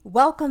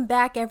Welcome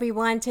back,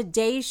 everyone.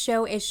 Today's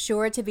show is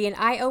sure to be an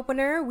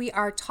eye-opener. We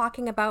are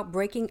talking about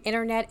breaking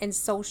internet and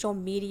social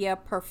media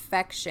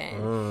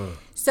perfection.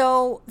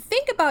 So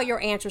think about your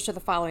answers to the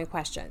following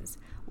questions.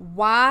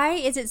 Why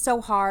is it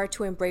so hard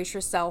to embrace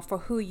yourself for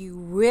who you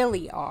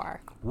really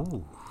are?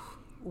 Ooh.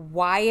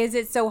 Why is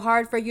it so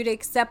hard for you to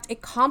accept a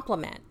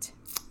compliment?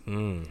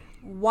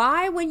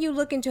 Why, when you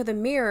look into the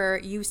mirror,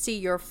 you see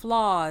your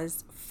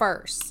flaws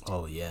first?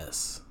 Oh,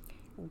 yes.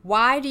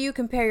 Why do you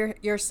compare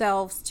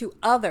yourselves to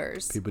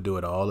others? People do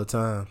it all the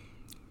time.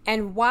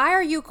 And why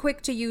are you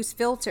quick to use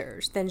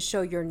filters than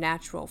show your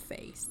natural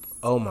face?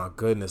 Oh, my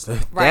goodness.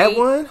 Right? That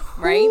one?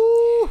 Right?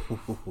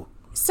 Ooh.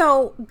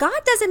 So God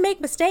doesn't make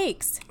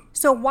mistakes.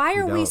 So why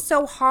are we don't.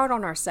 so hard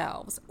on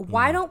ourselves?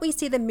 Why don't we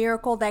see the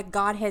miracle that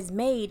God has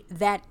made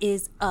that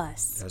is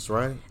us? That's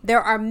right.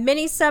 There are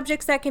many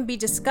subjects that can be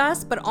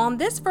discussed, but on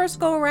this first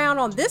go around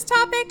on this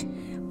topic,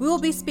 we will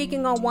be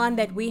speaking on one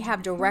that we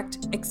have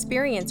direct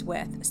experience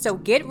with. So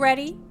get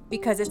ready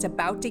because it's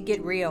about to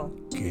get real.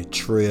 Get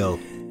trill.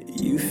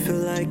 You feel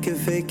like a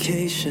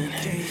vacation.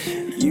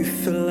 You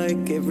feel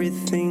like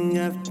everything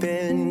I've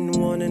been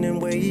wanting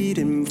and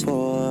waiting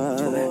for.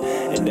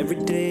 And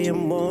every day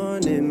I'm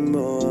wanting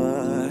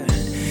more.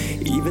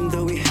 Even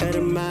though we had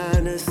a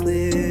minor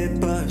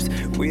slip-ups,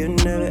 we are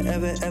never,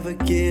 ever, ever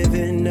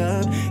giving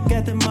up.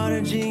 Got the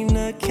modern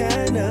Gina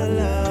kind of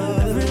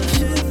love. Real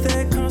shit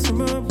that comes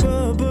from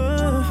above.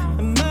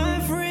 And my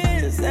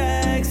friends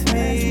ask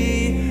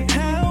me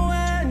how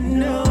I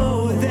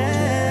know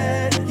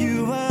that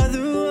you are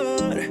the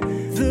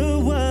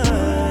one.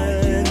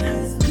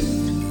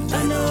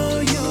 I know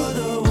you're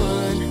the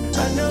one.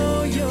 I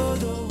know you're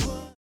the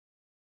one.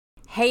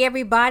 Hey,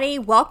 everybody.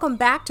 Welcome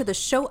back to the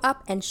Show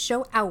Up and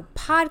Show Out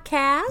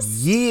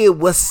podcast. Yeah,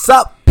 what's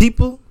up,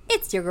 people?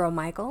 It's your girl,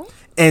 Michael.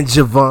 And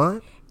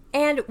Javon.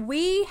 And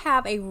we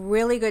have a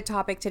really good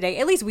topic today.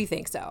 At least we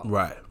think so.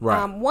 Right.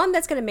 One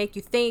that's going to make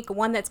you think,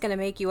 one that's going to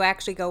make you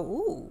actually go,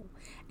 ooh.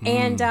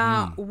 And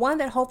one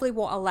that hopefully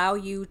will allow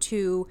you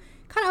to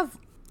kind of,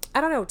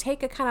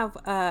 take a kind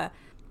of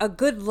a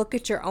good look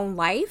at your own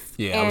life.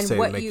 Yeah, and I would say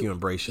what make you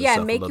embrace yourself.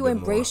 Yeah, make a you little bit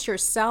embrace more.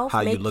 yourself.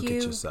 How you look at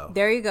yourself.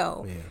 There you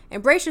go. Yeah.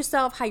 Embrace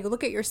yourself, how you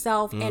look at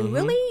yourself, and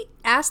really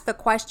ask the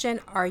question,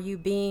 are you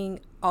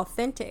being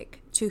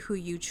authentic to who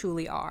you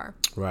truly are?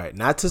 Right.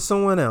 Not to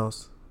someone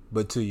else,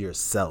 but to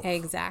yourself.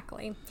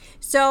 Exactly.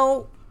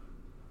 So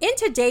in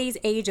today's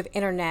age of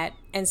internet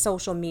and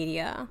social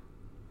media,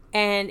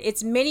 and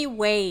it's many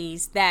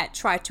ways that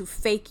try to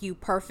fake you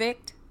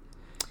perfect,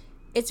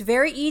 it's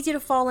very easy to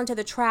fall into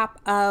the trap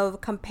of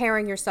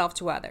comparing yourself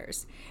to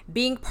others.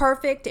 Being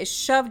perfect is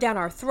shoved down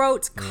our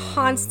throats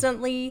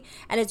constantly,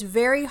 and it's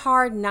very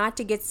hard not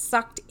to get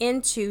sucked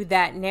into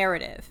that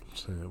narrative.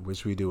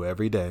 Which we do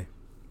every day.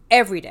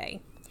 Every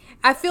day.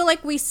 I feel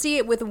like we see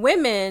it with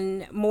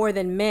women more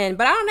than men,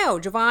 but I don't know.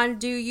 Javon,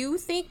 do you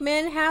think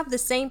men have the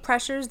same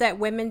pressures that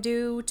women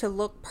do to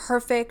look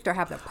perfect or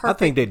have the perfect I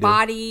think they do.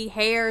 body,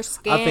 hair,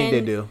 skin? I think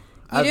they do.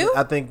 You do?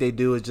 I think they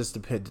do. It just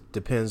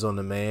depends on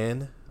the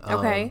man.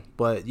 Okay.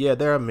 But yeah,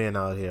 there are men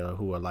out here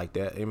who are like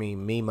that. I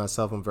mean, me,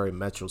 myself, I'm very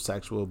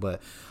metrosexual,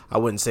 but I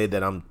wouldn't say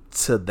that I'm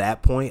to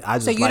that point. I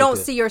just So you don't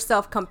see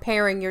yourself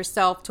comparing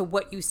yourself to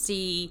what you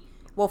see.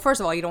 Well, first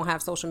of all, you don't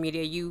have social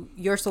media.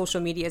 Your social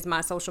media is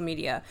my social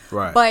media.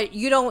 Right. But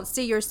you don't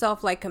see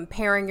yourself like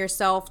comparing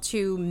yourself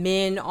to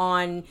men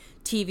on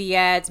TV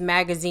ads,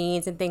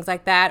 magazines, and things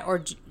like that,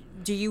 or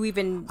do you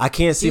even? I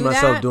can't see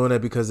myself that? doing it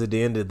because at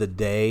the end of the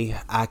day,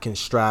 I can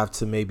strive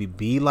to maybe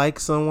be like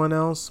someone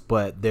else,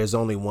 but there's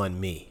only one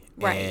me.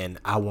 Right. And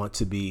I want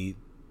to be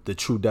the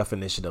true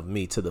definition of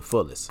me to the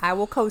fullest. I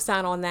will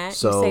co-sign on that.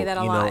 So, you say that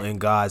a lot. in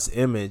God's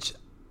image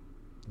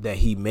that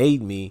he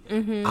made me,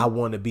 I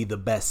want to be the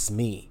best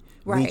me.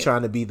 Right. Me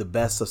trying to be the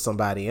best of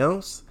somebody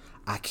else,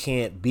 I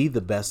can't be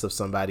the best of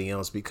somebody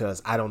else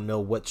because I don't know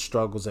what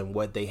struggles and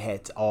what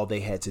all they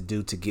had to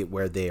do to get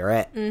where they're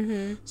at.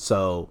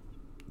 So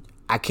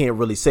I can't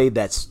really say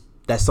that's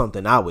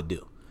something I would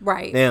do.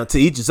 Right. Now, to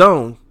each his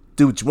own,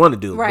 do what you want to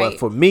do. Right. But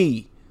for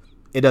me,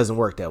 it doesn't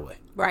work that way.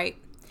 Right.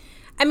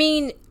 I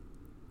mean,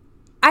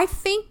 I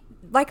think,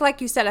 like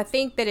you said, I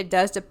think that it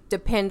does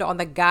depend on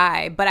the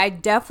guy, but I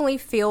definitely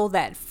feel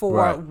that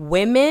for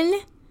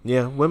women.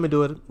 Yeah, women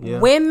do it. Yeah.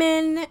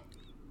 Women,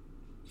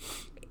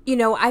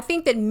 I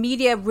think that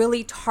media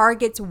really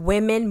targets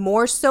women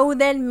more so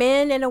than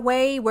men in a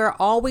way. We're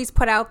always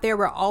put out there.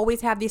 We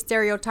always have these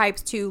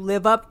stereotypes to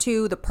live up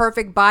to: the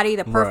perfect body,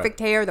 the perfect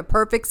hair, the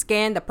perfect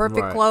skin, the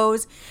perfect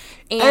clothes.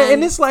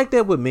 And it's like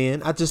that with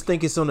men. I just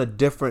think it's on a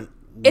different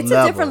It's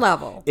level. a different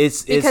level.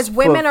 It's because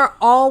women are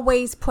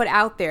always put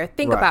out there.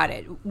 Think about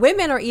it.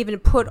 Women are even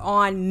put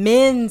on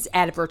men's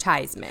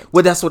advertisement.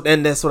 Well, that's what I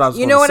was going to say.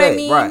 You know what I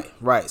mean?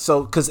 Right.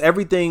 So, because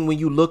everything, when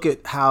you look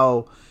at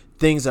how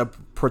things are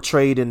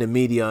portrayed in the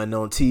media and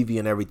on TV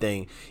and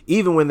everything,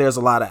 even when there's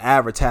a lot of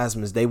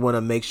advertisements, they want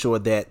to make sure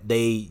that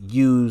they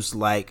use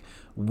like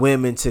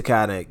women to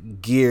kind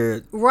of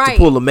gear right. to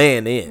pull a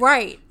man in.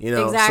 Right. You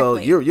know,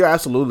 exactly. so you're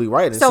absolutely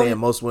right in So, saying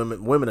most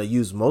women are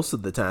used most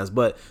of the times,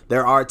 but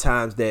there are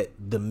times that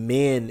the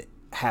men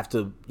have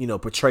to, you know,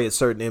 portray a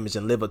certain image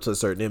and live up to a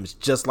certain image.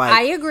 Just like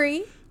I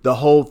agree. The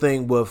whole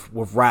thing with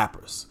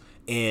rappers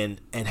and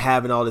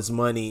having all this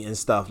money and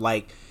stuff.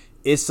 Like,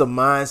 it's a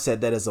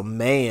mindset that as a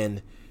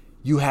man,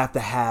 you have to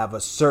have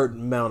a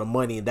certain amount of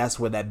money, and that's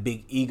where that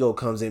big ego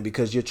comes in,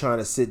 because you're trying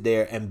to sit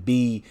there and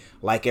be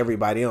like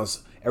everybody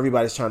else.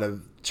 Everybody's trying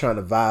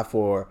to vie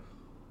for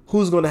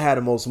who's going to have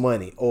the most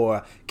money,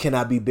 or can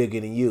I be bigger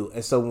than you?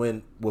 And so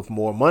when with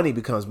more money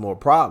becomes more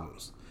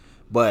problems.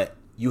 But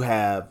you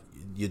have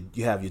your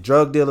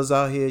drug dealers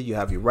out here, you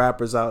have your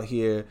rappers out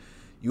here,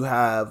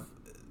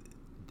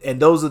 and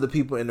those are the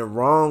people in the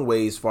wrong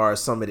way as far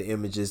as some of the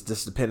images,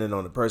 just depending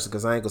on the person,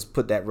 because I ain't going to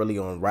put that really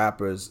on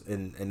rappers,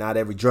 and not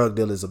every drug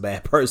dealer is a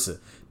bad person.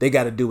 They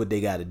got to do what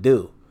they got to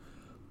do.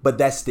 But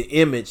that's the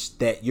image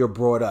that you're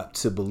brought up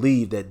to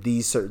believe, that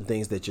these certain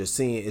things that you're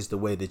seeing is the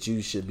way that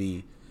you should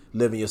be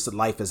living your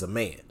life as a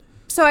man.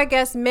 So I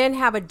guess men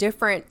have a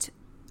different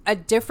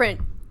thing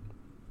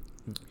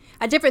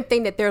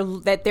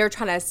that they're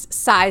trying to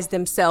size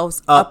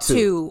themselves up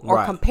to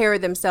or compare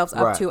themselves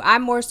up to.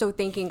 I'm more so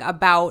thinking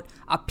about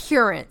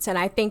appearance, and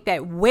I think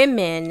that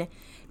women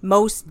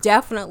most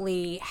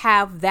definitely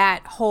have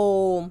that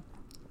whole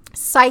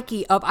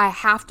psyche of I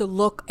have to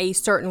look a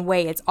certain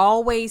way. It's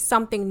always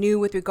something new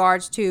with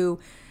regards to,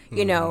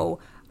 you know,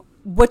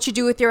 what you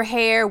do with your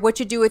hair, what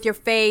you do with your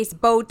face,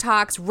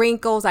 Botox,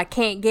 wrinkles. I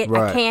can't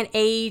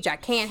age. I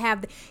can't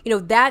have,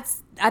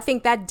 I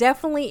think that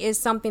definitely is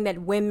something that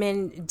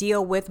women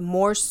deal with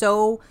more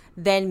so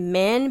than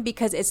men,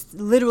 because it's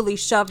literally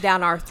shoved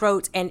down our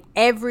throats in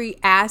every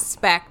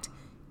aspect,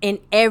 in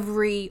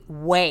every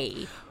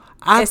way.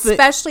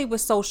 Especially with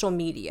social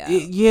media.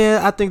 Yeah,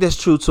 I think that's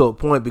true to a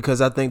point,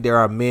 because I think there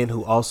are men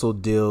who also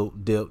deal.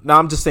 No,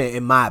 I'm just saying,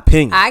 in my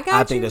opinion,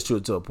 I think that's true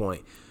to a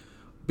point,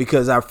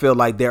 because I feel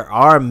like there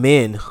are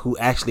men who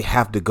actually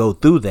have to go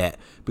through that.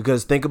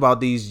 Because think about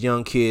these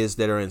young kids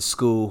that are in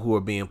school who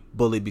are being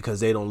bullied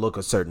because they don't look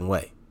a certain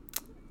way.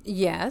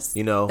 Yes,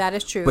 that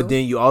is true. But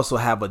then you also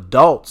have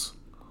adults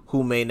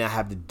who may not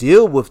have to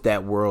deal with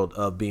that world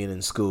of being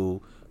in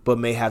school, but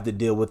may have to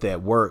deal with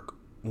that work,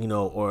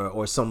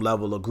 or some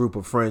level of group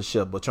of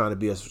friendship, or trying to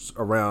be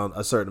around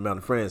a certain amount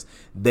of friends.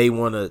 They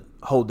want to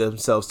hold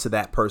themselves to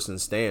that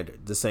person's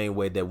standard, the same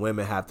way that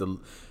women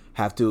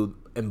have to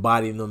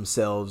embody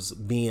themselves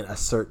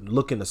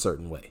looking a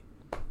certain way.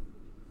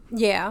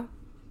 Yeah.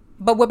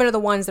 But women are the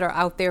ones that are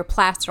out there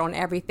plastered on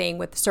everything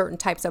with certain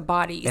types of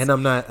bodies. And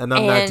I'm not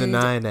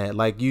denying that.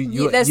 Like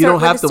you don't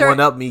have to one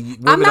up me.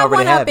 Women I'm not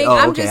one upping.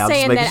 I'm okay, just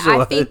saying that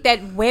I think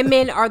that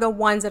women are the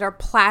ones that are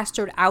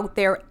plastered out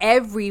there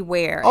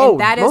everywhere. Oh, and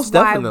that is most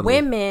why definitely.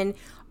 women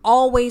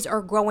always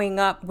are growing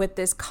up with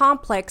this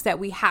complex that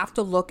we have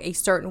to look a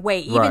certain way,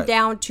 even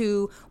down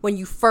to when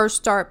you first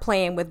start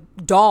playing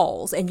with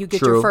dolls and you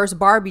get your first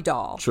Barbie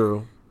doll.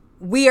 True.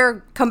 We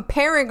are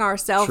comparing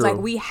ourselves like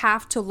we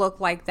have to look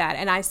like that.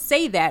 And I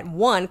say that,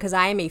 one, because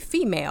I am a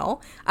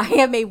female, I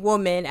am a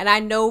woman, and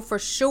I know for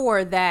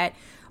sure that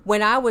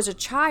when I was a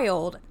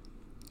child,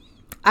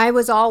 I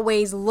was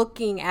always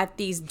looking at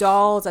these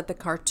dolls, at the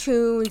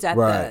cartoons, at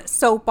the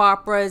soap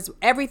operas,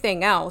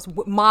 everything else,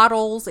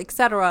 models,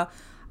 etc.,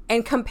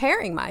 and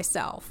comparing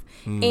myself.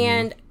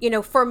 And,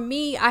 for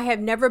me, I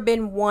have never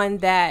been one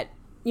that,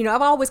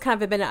 I've always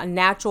kind of been a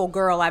natural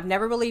girl. I've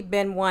never really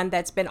been one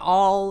that's been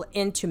all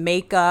into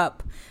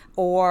makeup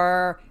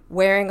or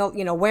wearing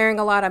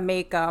a lot of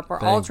makeup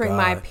or altering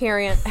my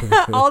appearance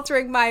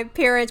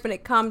when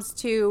it comes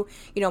to,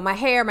 my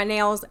hair, my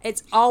nails.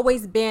 It's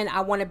always been, I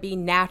want to be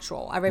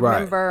natural. I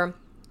remember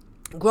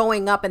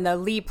growing up and the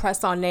Lee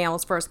press-on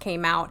nails first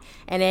came out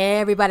and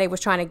everybody was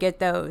trying to get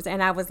those.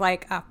 And I was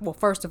like, well,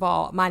 first of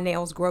all, my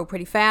nails grow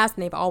pretty fast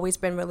and they've always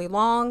been really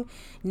long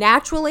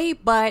naturally,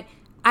 but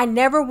I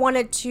never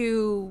wanted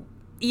to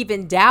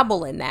even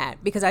dabble in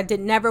that because I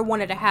never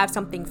wanted to have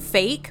something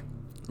fake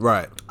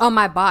on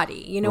my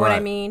body. You know what I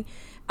mean?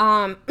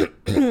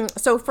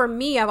 So for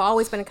me, I've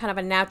always been kind of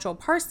a natural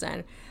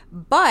person,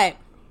 but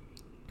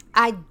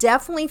I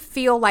definitely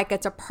feel like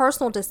it's a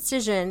personal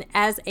decision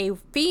as a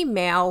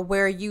female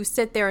where you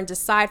sit there and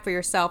decide for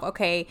yourself,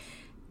 okay,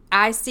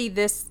 I see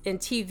this in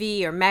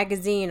TV or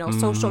magazine or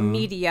social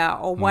media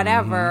or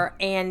whatever,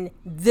 and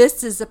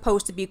this is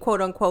supposed to be quote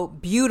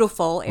unquote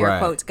beautiful, air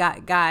quotes,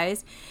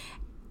 guys,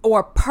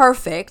 or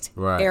perfect,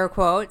 air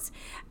quotes.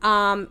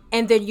 And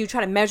then you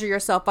try to measure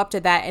yourself up to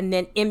that and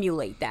then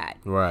emulate that.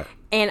 Right.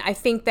 And I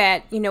think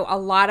that, a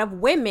lot of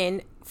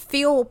women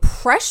feel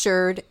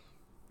pressured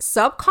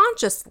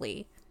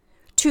subconsciously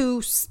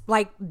to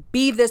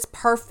be this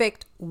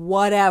perfect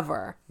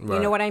whatever. You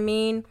know what I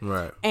mean?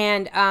 Right.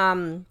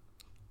 And,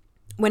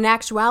 when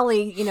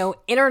actuality,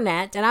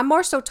 internet, and I'm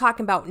more so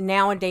talking about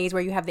nowadays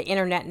where you have the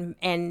internet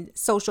and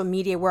social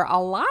media where a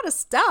lot of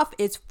stuff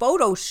is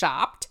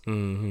photoshopped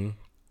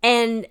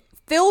and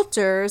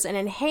filters and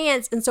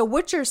enhanced. And so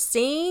what you're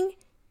seeing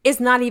is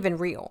not even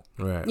real.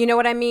 Right. You know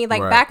what I mean?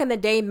 Like Right. back in the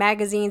day,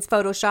 magazines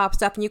Photoshop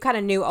stuff, and you kind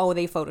of knew, oh,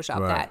 they Photoshopped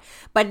Right. that.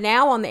 But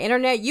now on the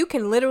internet, you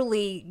can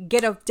literally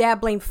get a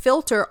dabbling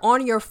filter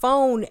on your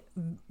phone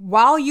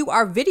while you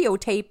are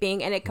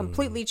videotaping, and it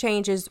completely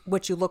changes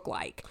what you look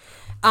like.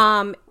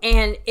 And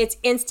it's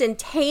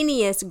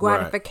instantaneous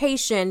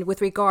gratification with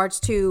regards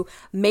to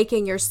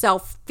making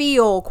yourself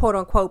feel quote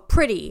unquote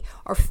pretty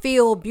or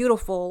feel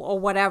beautiful or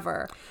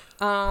whatever.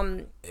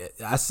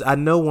 I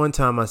know one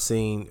time I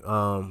seen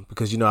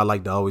because I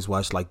like to always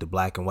watch like the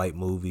black and white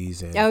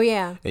movies and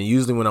and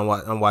usually when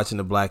I'm watching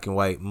the black and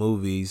white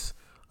movies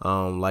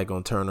like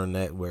on Turner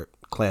Network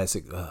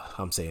Classic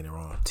I'm saying it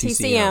wrong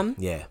TCM.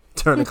 Yeah,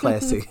 Turner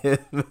Classic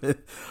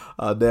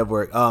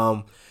Network.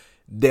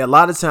 They a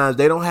lot of times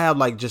they don't have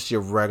like just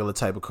your regular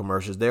type of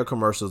commercials. Their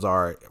commercials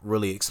are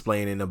really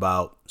explaining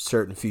about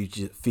certain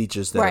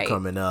features that are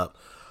coming up.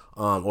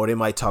 Or they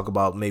might talk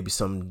about maybe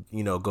some,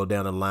 go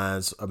down the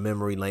lines, a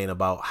memory lane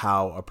about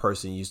how a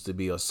person used to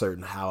be or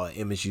how an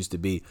image used to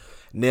be.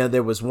 Now,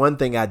 there was one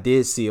thing I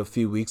did see a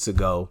few weeks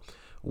ago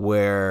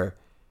where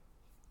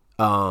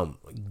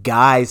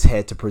guys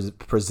had to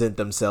present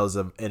themselves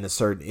in a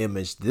certain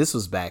image. This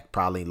was back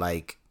probably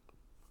like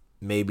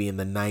maybe in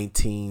the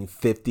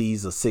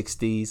 1950s or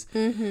 60s.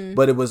 Mm-hmm.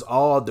 But it was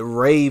all the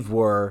rave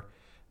were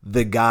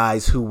the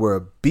guys who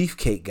were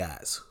beefcake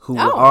guys who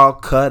were all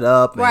cut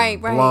up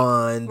and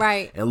blonde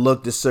and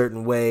looked a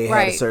certain way,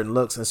 had a certain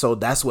looks. And so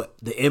that's what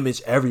the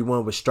image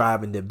everyone was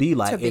striving to be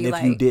like. And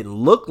if you didn't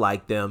look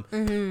like them,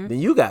 then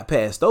you got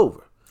passed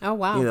over. Oh,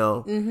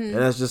 wow. And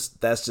that's just,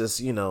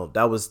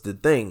 that was the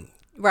thing.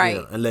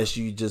 Right. Unless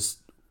you just,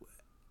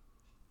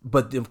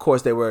 but of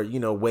course there were,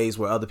 ways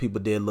where other people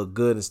did look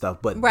good and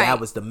stuff, but that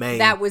was the main,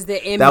 that was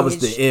the image. That was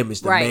the image,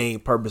 the main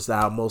purpose of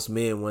how most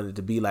men wanted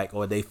to be like,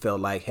 or they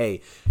felt like,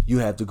 hey, you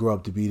have to grow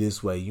up to be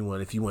this way.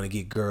 If you want to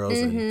get girls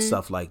and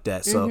stuff like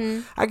that.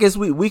 So I guess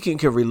we can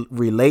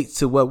relate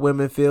to what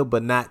women feel,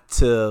 but not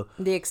to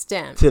the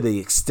extent,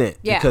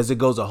 because it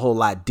goes a whole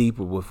lot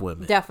deeper with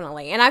women.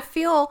 Definitely. And I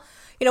feel,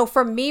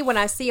 for me, when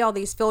I see all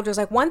these filters,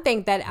 like one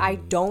thing that I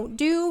don't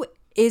do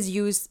is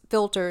use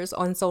filters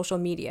on social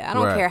media. I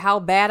don't care how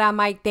bad I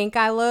might think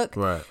I look.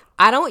 Right.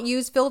 I don't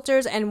use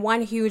filters, and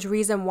one huge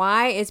reason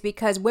why is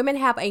because women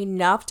have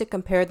enough to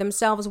compare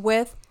themselves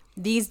with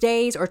these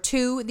days or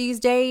to these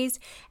days,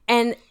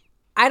 and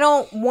I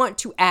don't want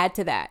to add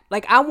to that.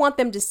 Like, I want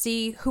them to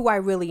see who I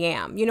really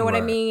am. You know what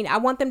I mean? I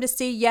want them to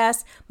see,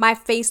 yes, my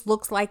face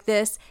looks like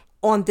this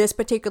on this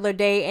particular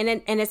day,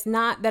 and it's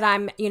not that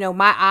I'm,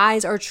 my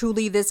eyes are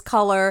truly this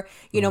color,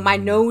 my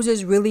nose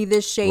is really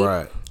this shape.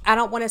 Right. I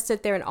don't want to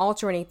sit there and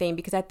alter anything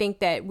because I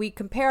think that we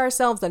compare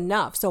ourselves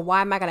enough. So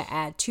why am I going to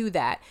add to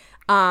that?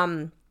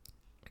 And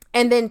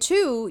then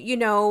two,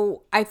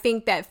 I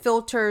think that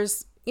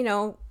filters,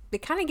 they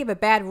kind of give a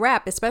bad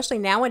rep, especially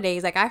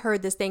nowadays. Like I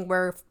heard this thing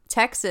where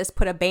Texas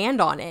put a ban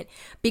on it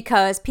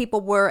because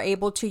people were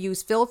able to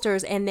use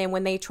filters. And then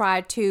when they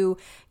tried to,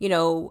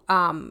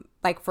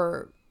 like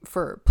for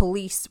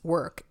police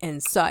work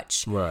and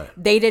such,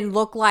 they didn't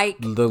look like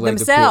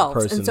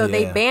themselves, and so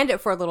they banned it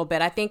for a little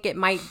bit. I think they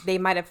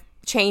might have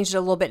changed it a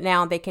little bit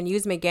now. They can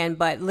use them again,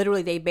 but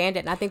literally they banned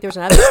it. And I think there's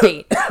another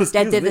state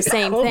that did the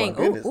same thing.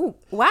 Ooh,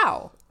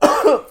 wow.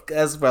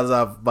 As I was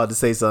about to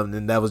say something,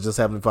 and that was just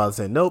Heavenly Father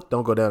saying, "Nope,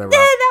 don't go down that route."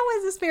 That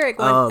was the spirit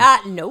going,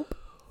 nope.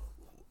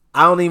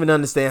 I don't even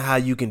understand how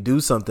you can do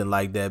something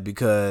like that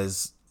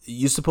because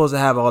you're supposed to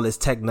have all this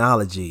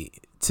technology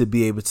to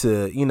be able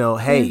to,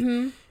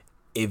 hey.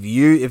 If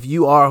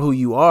you are who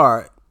you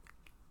are,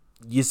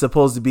 you're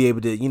supposed to be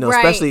able to,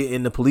 especially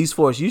in the police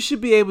force, you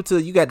should be able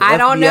to. You got the FBI,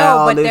 don't know,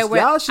 all but this.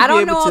 Y'all should I don't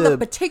be know able all to the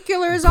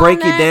particulars.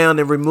 break on it that. down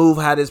and remove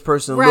how this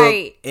person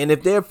look. And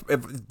if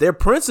they're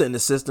prints in the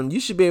system, you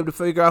should be able to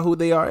figure out who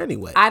they are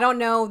anyway. I don't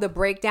know the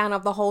breakdown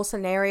of the whole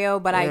scenario,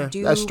 but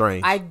that's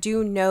strange. I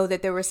do know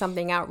that there was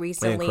something out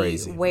recently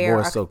where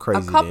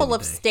a couple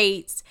of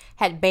states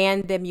had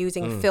banned them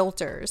using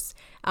filters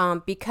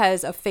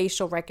because of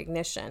facial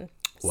recognition.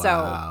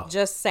 Wow. So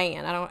just saying,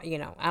 I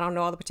don't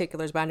know all the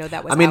particulars, but I know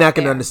that was. I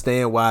can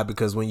understand why,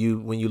 because when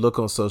you look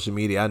on social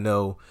media, I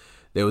know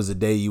there was a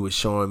day you were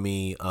showing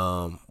me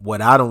what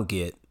I don't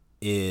get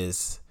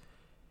is,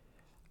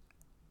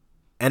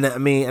 and I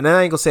ain't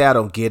gonna say I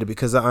don't get it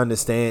because I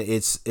understand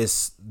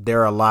it's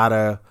there are a lot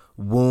of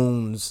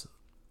wounds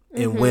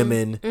in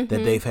women that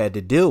they've had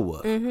to deal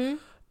with,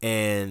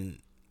 and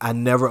I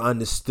never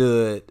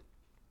understood.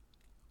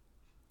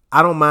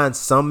 I don't mind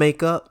some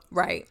makeup,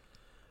 right?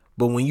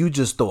 But when you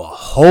just throw a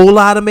whole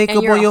lot of makeup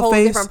on your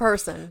face, different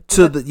person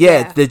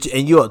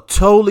and you're a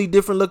totally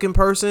different looking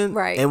person,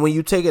 right? And when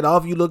you take it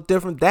off, you look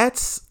different.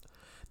 That's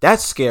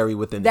scary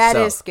within itself.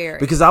 That is scary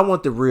because I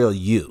want the real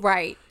you,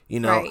 right?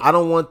 I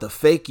don't want the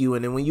fake you.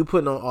 And then when you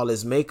put on all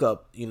this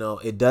makeup,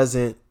 it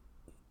doesn't.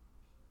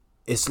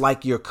 It's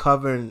like you're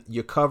covering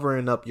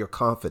up your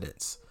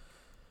confidence.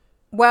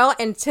 Well,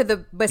 and to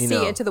the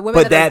and to the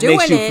women but that are doing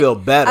makes you it, feel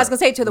better. I was gonna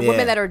say to the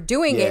women that are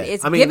doing it,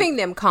 it's giving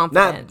them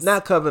confidence.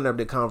 Not covering up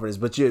their confidence,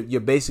 but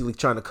you're basically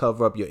trying to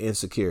cover up your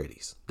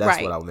insecurities.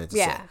 That's what I meant to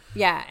say.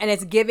 Yeah, and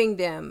it's giving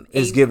them confidence,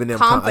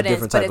 a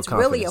different type of confidence. But it's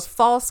really a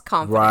false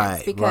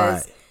confidence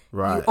because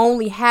you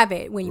only have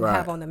it when you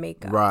have on the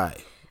makeup. Right.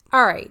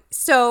 All right.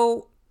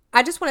 So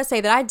I just want to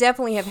say that I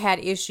definitely have had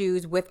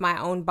issues with my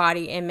own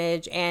body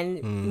image,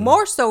 and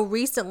more so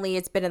recently,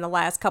 it's been in the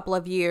last couple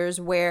of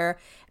years where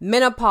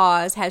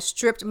menopause has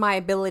stripped my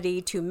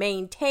ability to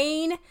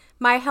maintain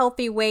my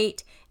healthy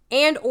weight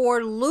and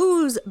or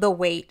lose the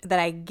weight that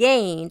I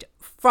gained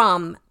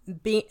from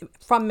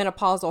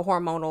menopausal,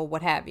 hormonal,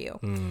 what have you.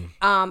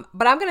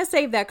 But I'm going to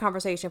save that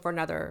conversation for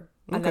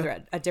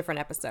a different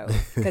episode,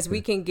 because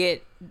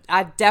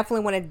I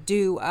definitely want to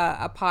do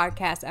a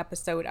podcast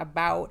episode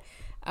about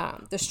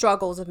the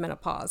struggles of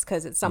menopause,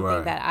 because it's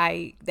something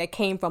that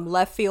came from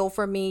left field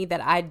for me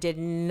that I did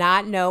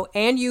not know.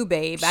 And you,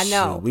 babe, I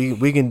know.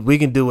 We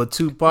can do a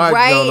 2-part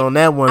on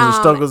that one. The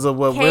struggles of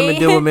what women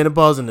deal with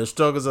menopause and the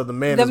struggles of the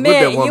men. With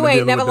that woman you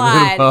ain't never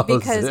lied,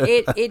 because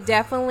menopause. it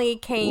definitely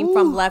came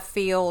from left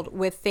field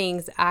with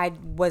things I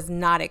was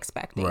not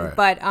expecting. Right.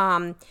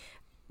 But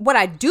what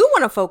I do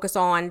want to focus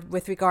on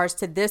with regards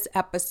to this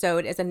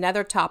episode is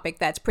another topic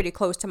that's pretty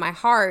close to my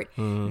heart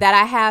that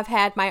I have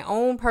had my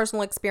own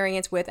personal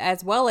experience with,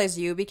 as well as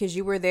you, because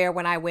you were there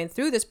when I went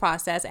through this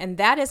process, and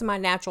that is my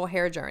natural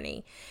hair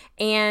journey.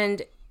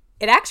 And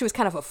it actually was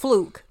kind of a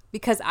fluke,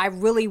 because I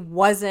really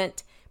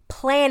wasn't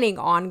planning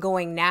on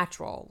going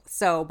natural.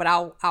 But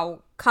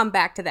I'll come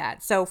back to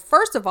that. So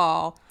first of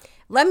all,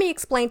 let me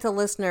explain to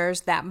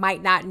listeners that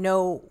might not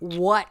know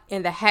what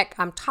in the heck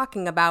I'm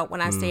talking about when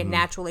I say a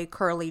naturally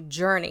curly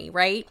journey,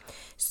 right?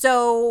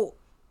 So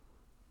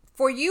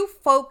for you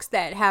folks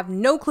that have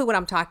no clue what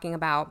I'm talking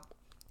about,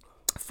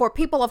 for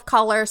people of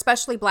color,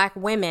 especially Black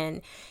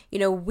women,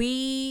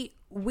 we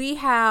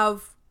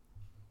have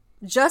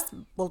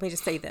let me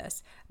just say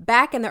this.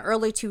 Back in the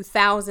early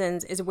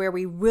 2000s is where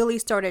we really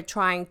started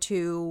trying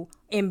to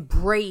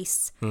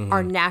embrace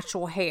our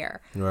natural hair.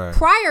 Right.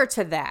 Prior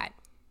to that,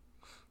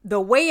 the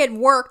way it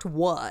worked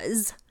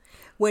was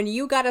when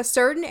you got a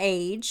certain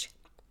age,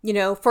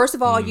 first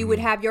of all, you would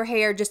have your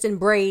hair just in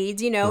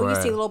braids. You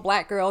see little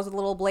Black girls with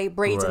little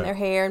braids in their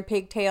hair and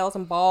pigtails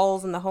and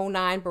balls and the whole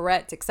nine,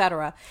 barrettes,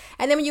 etc.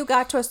 And then when you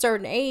got to a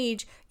certain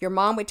age, your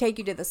mom would take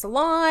you to the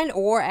salon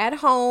or at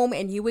home,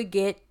 and you would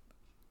get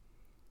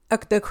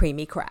the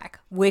creamy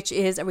crack, which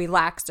is a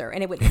relaxer,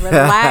 and it would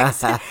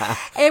relax. The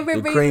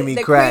creamy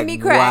crack.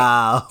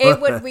 Wow. It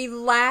would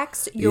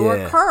relax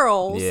your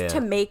curls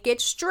to make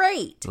it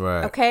straight.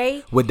 Right.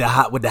 Okay. With the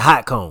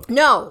hot comb.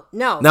 No.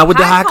 Now with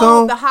the hot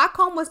comb. The hot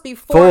comb was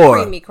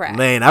before creamy crack.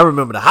 Man, I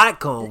remember the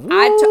hot comb.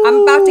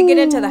 I'm about to get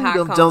into the hot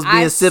comb. Jones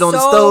being sit on the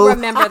stove. I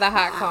remember the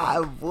hot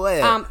comb.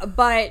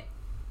 But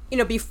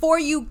before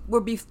you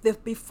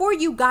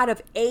got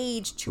of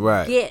age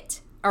to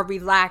get a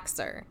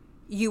relaxer,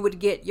 you would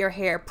get your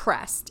hair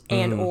pressed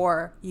and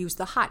or use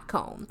the hot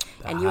comb.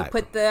 And you would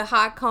put the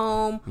hot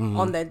comb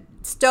on the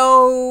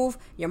stove.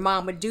 Your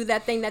mom would do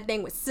that thing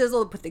would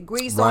sizzle, put the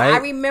grease on. I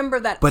remember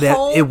that whole thing.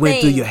 But it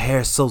went through your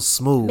hair so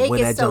smooth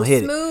when that joint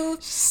hit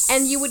it.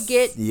 And you would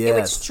get, it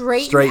would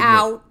straighten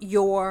out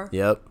your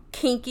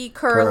kinky,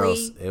 curly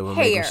curls. It would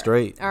hair. make them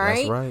straight. All right?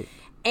 That's right.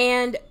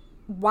 And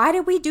why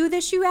did we do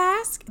this, you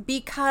ask?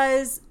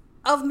 Because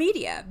of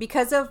media.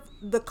 Because of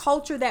the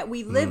culture that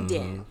we lived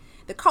in.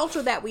 The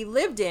culture that we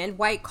lived in,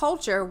 white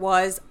culture,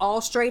 was all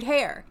straight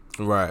hair.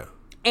 Right.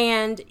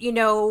 And,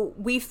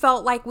 we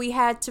felt like we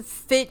had to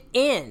fit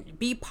in,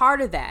 be part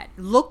of that,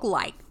 look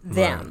like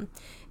them. Right.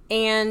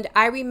 And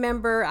I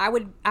remember I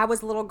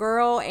was a little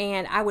girl,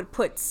 and I would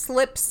put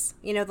slips,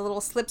 the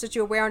little slips that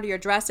you wear under your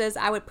dresses.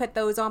 I would put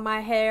those on my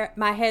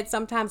head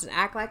sometimes and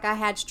act like I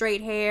had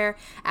straight hair.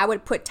 I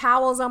would put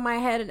towels on my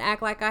head and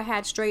act like I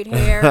had straight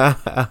hair.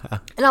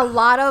 And a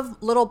lot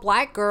of little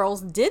Black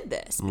girls did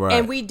this. Right.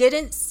 And we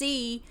didn't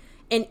see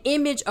an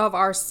image of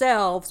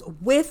ourselves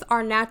with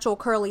our natural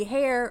curly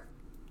hair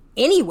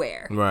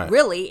anywhere,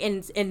 really,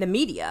 in the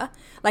media.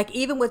 Like,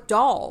 even with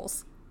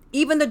dolls.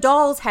 Even the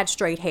dolls had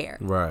straight hair.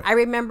 Right. I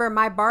remember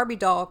my Barbie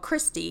doll,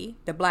 Christy,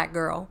 the Black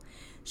girl,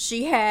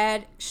 she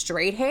had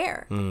straight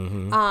hair.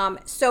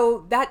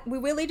 So that we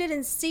really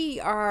didn't see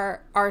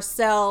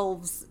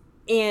ourselves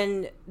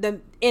in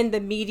the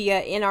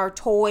media, in our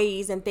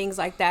toys and things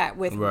like that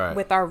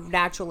with our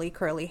naturally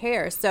curly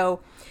hair.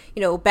 So,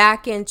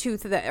 back into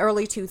the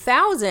early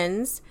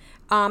 2000s,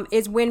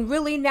 is when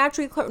really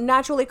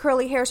naturally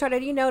curly hair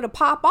started, to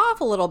pop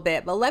off a little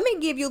bit. But let me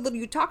give you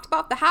you talked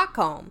about the hot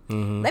comb.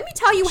 Let me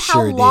tell you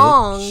how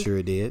long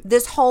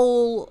this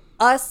whole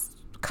us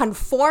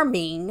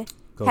conforming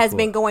has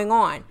been going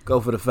on.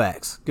 Go for the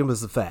facts. Give us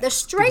the facts. The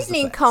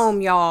straightening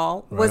comb,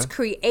 y'all, was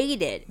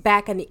created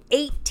back in the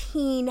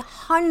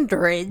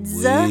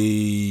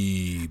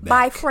 1800s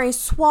by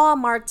Francois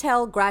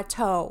Martel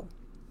Gratteau.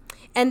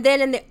 And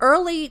then in the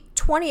early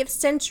 20th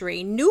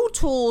century, new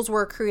tools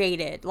were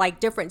created, like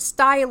different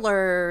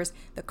stylers,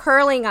 the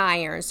curling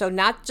iron. So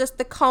not just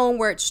the comb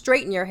where it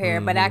straightened your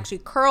hair, but actually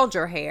curled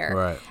your hair.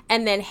 Right.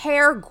 And then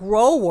hair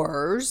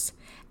growers.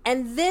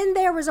 And then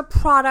there was a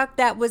product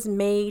that was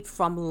made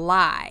from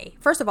lye.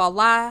 First of all,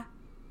 lye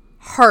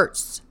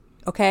hurts.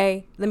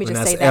 Okay? Let me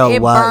just say that. L-Y-E,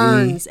 it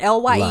burns.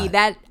 L-Y-E. lye.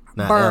 That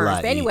Not burns.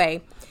 L-I-E. But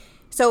anyway,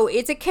 so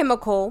it's a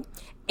chemical.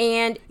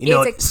 And You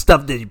know, it's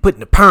stuff that you put in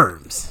the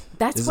perms.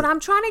 that's what I'm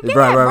trying to get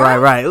Right, at, right, bro. right,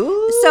 right.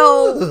 Ooh.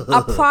 So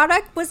a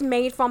product was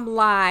made from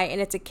lye, and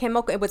it's a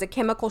chemical. It was a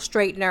chemical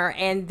straightener,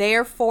 and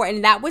therefore,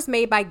 and that was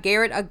made by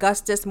Garrett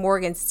Augustus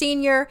Morgan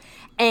Sr.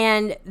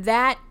 And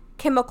that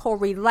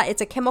chemical,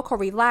 it's a chemical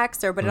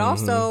relaxer, but it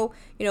also,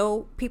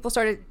 people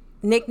started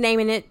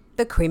nicknaming it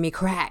the creamy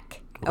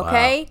crack.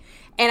 Okay,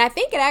 and I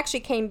think it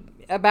actually came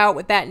about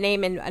with that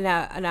name in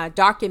a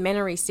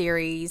documentary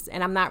series,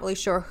 and I'm not really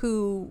sure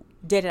who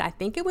did it. I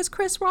think it was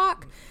Chris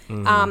Rock.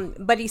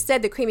 But he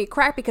said the creamy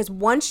crack because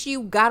once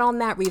you got on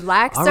that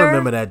relaxer, I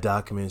remember that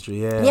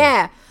documentary.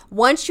 yeah,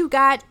 once you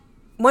got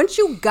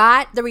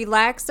the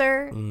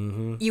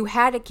relaxer, you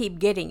had to keep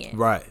getting it.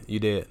 Right, you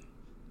did.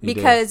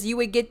 Because you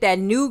would get that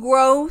new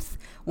growth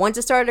once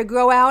it started to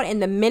grow out,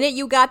 and the minute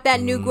you got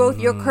that new growth,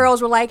 your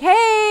curls were like,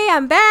 "Hey,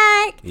 I'm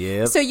back."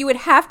 Yep. So you would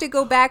have to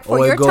go back for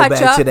Or your go touch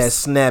back ups, to that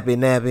snappy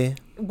nappy.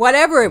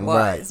 whatever it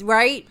was,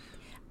 right?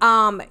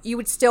 You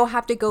would still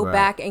have to go Right.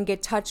 back and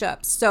get touch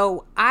ups.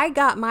 So I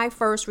got my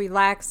first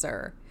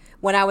relaxer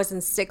when I was in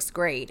 6th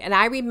grade. And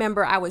I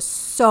remember I was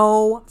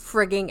so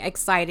frigging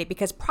excited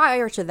because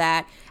prior to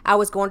that, I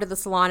was going to the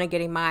salon and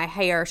getting my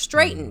hair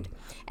straightened.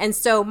 And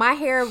so my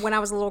hair when I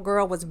was a little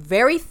girl was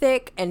very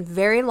thick and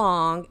very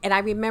long. And I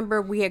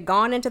remember we had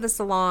gone into the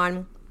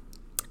salon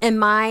and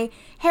my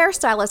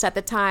hairstylist at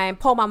the time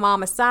pulled my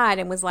mom aside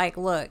and was like,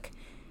 "Look,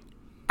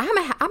 I'm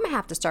gonna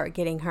have to start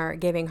giving her a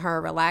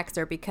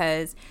relaxer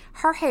because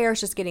her hair is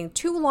just getting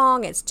too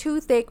long. It's too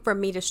thick for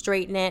me to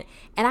straighten it.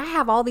 And I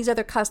have all these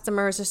other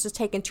customers. It's just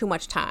taking too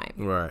much time."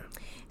 Right.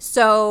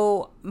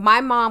 So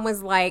my mom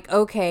was like,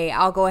 "Okay,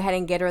 I'll go ahead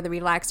and get her the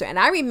relaxer." And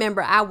I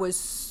remember I was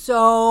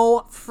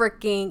so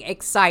freaking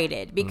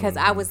excited because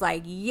I was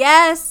like,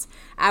 yes,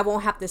 I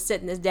won't have to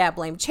sit in this dad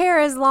blame chair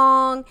as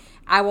long.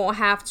 I won't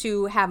have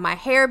to have my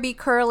hair be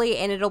curly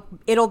and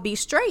it'll be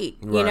straight,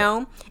 Right.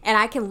 and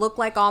I can look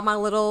like all my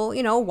little,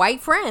 white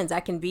friends. I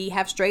can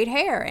have straight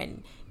hair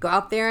and go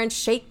out there and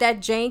shake that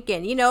jank.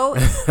 And,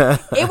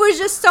 it was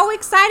just so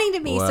exciting to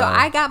me. Wow. So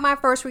I got my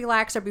first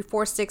relaxer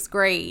before 6th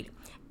grade.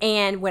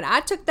 And when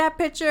I took that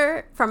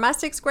picture from my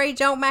 6th grade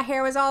jump, my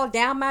hair was all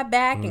down my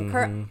back and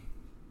curved.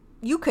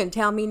 You couldn't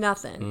tell me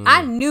nothing.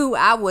 I knew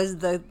I was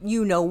the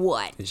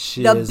what.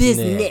 The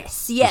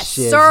business. Yes,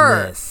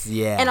 sir.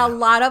 Yeah. And a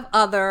lot of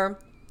other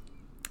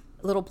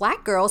little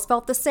black girls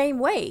felt the same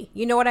way.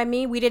 You know what I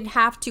mean? We didn't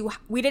have to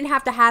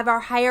have our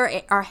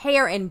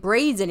hair in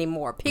braids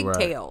anymore,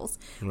 pigtails.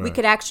 Right. We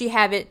could actually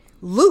have it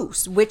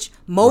loose, which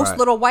most Right.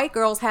 little white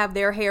girls have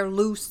their hair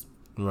loose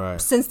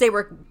Right. since they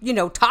were,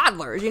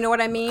 toddlers. You know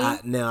what I mean?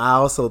 Now, I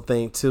also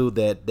think, too,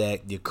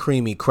 that your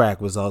creamy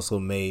crack was also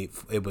made,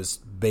 it was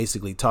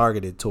basically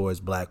targeted towards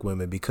black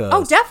women because...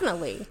 Oh,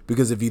 definitely.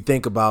 Because if you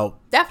think about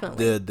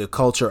Definitely. the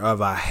culture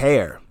of our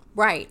hair,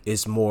 Right.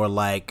 it's more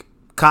like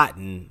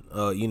cotton,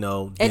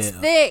 It's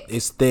thick.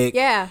 It's thick.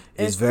 Yeah,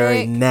 It's it's very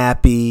thick.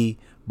 nappy,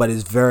 but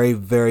it's very,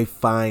 very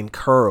fine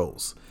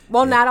curls.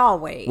 Well, not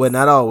always. Well,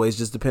 not always,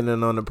 just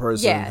depending on the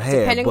person's Yeah, hair.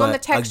 depending on But the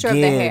texture of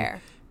the again,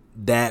 hair.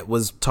 That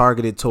was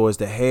targeted towards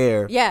the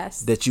hair.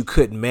 Yes. That you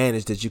couldn't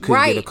manage, that you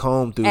couldn't get a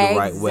comb through the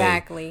right way.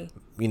 Exactly.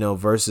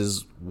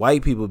 Versus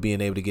white people being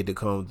able to get the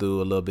comb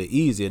through a little bit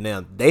easier.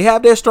 Now, they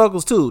have their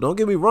struggles too. Don't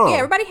get me wrong. Yeah,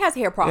 everybody has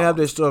hair problems. They have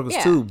their struggles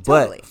Yeah, too.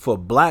 totally. But for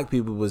black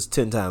people, it was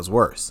 10 times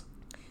worse.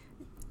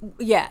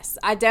 Yes,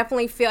 I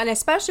definitely feel, and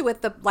especially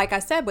with like I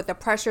said, with the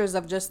pressures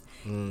of just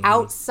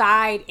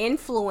outside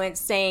influence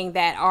saying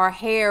that our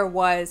hair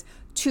was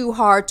too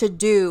hard to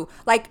do.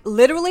 Like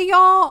literally,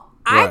 y'all,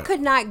 I Right. could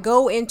not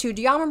go into.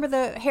 Do y'all remember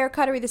the hair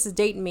cuttery? This is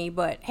dating me,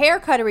 but hair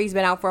cuttery's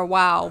been out for a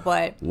while.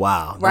 But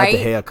Wow. right? Not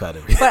the hair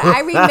cutter. But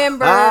I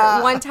remember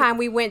one time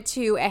we went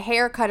to a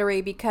hair cuttery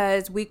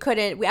because we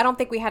couldn't. I don't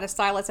think we had a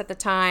stylist at the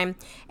time,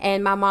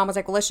 and my mom was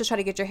like, "Well, let's just try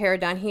to get your hair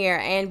done here."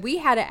 And we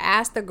had to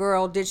ask the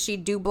girl, "Did she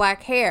do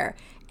black hair?"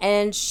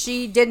 And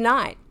she did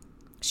not.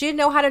 She didn't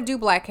know how to do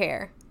black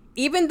hair.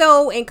 Even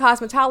though in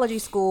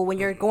cosmetology school, when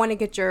you're going to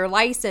get your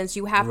license,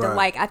 you have to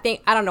Right.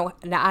 I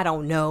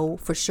don't know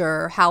for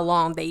sure how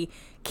long they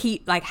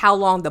keep, like how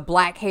long the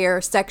black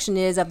hair section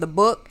is of the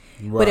book,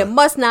 but it Right.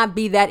 must not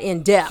be that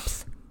in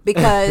depth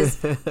because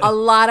a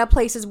lot of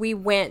places we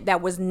went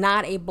that was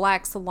not a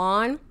black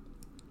salon,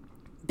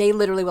 they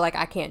literally were like,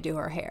 "I can't do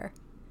her hair."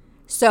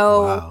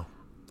 So Wow.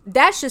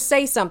 that should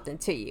say something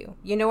to you.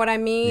 You know what I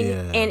mean?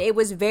 Yeah. And it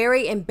was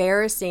very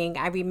embarrassing.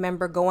 I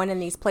remember going in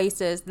these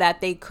places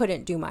that they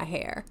couldn't do my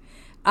hair.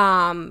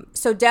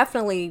 So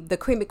definitely the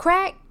creamy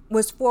crack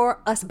was for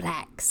us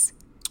blacks.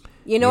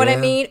 You know what I Yeah.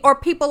 mean? Or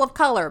people of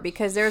color,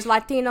 because there's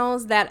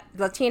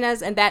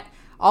Latinas and that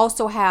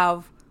also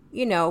have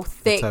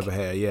thick type of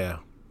hair. Yeah,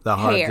 the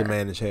hard hair. to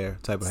manage hair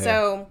type of hair.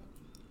 So,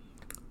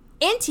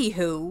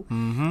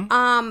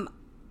 anywho,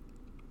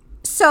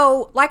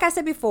 so like I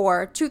said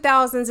before,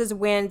 2000s is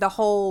when the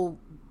whole,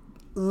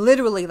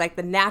 literally like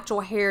the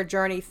natural hair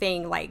journey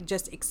thing like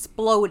just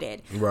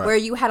exploded, Right. where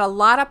you had a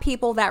lot of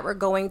people that were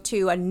going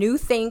to a new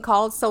thing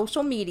called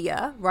social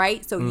media,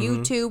 right? So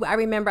YouTube, I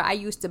remember I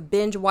used to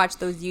binge watch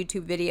those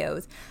YouTube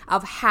videos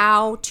of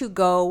how to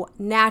go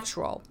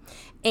natural,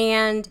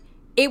 and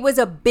it was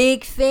a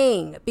big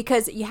thing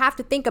because you have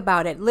to think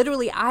about it.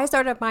 Literally, I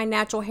started my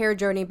natural hair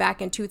journey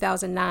back in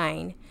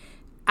 2009.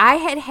 I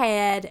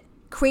had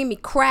creamy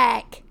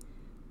crack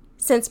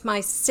since my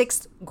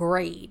 6th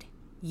grade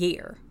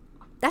year.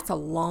 That's a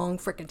long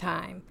freaking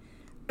time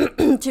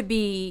to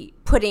be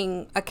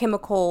putting a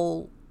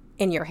chemical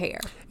in your hair.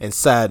 And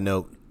side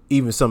note,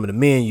 even some of the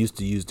men used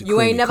to use the You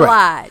creamy ain't never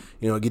crack.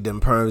 lied. Get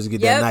them perms,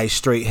 get that nice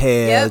straight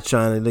hair,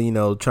 trying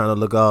to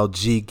look all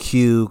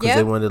GQ because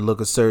they wanted to look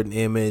a certain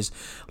image.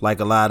 Like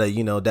a lot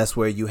of, that's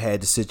where you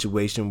had the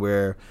situation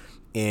where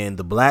in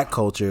the black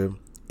culture,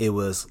 it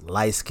was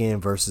light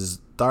skin versus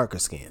darker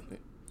skin.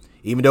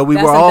 Even though were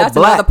all that's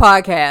black. Another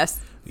podcast.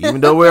 Even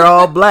though we're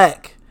all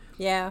black.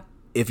 Yeah.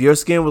 If your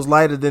skin was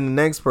lighter than the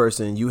next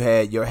person, you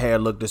had your hair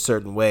looked a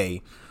certain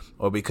way,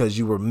 or because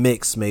you were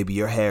mixed, maybe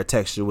your hair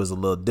texture was a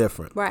little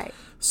different. Right.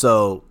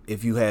 So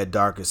if you had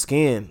darker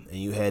skin and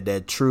you had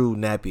that true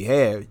nappy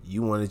hair,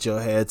 you wanted your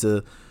hair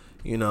to,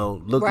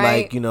 look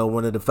like,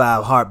 one of the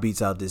 5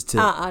 heartbeats out this tip.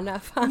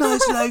 Enough.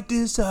 Nights like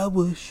this, I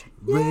wish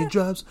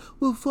raindrops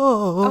will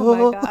fall.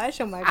 Oh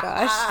my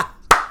gosh.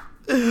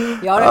 Y'all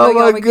don't know Oh y'all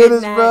my were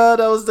goodness, getting bro.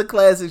 That was the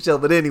classic show.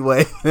 But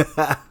anyway.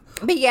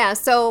 But yeah,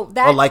 so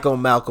that. Or like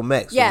on Malcolm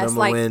X. Yes, Remember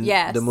like, when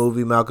yes. the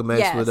movie Malcolm X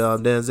Yes. with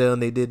Denzel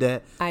and they did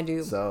that? I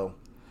do. So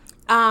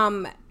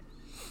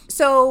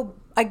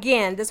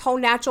again, this whole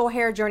natural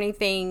hair journey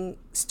thing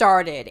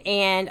started,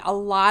 and a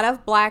lot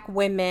of black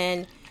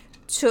women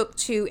took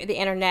to the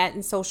internet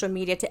and social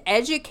media to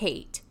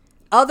educate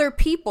other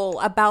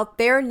people about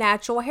their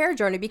natural hair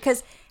journey,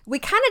 because we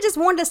kind of just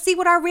wanted to see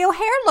what our real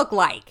hair looked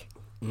like.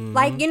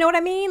 Like, you know what I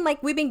mean?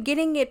 Like, we've been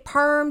getting it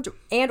permed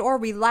and or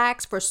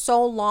relaxed for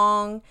so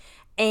long,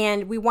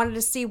 and we wanted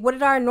to see what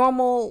did our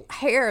normal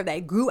hair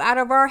that grew out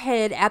of our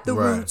head at the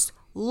roots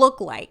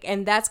look like.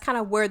 And that's kind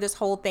of where this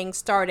whole thing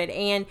started.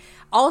 And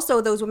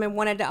also those women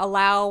wanted to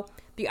allow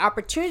the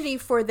opportunity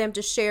for them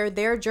to share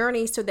their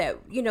journey so that,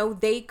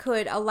 they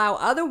could allow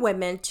other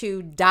women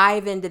to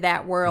dive into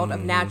that world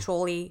of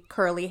naturally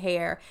curly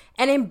hair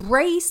and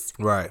embrace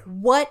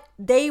what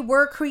they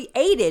were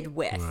created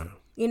with.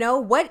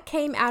 What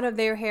came out of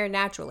their hair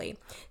naturally.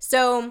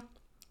 So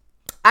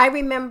I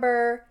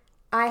remember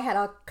I had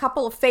a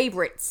couple of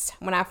favorites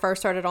when I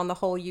first started on the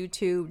whole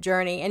YouTube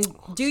journey. And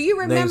do you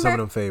remember? Name some of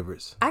them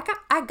favorites. I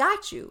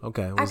got you.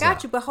 Okay. I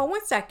got you. But hold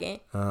one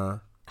second.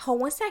 Hold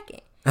one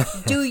second.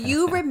 Do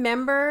you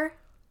remember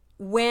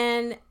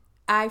when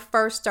I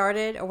first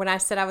started, or when I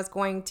said I was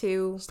going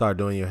to start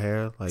doing your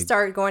hair?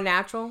 Start going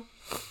natural?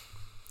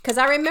 Because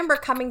I remember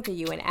coming to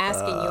you and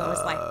asking you. I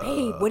was like,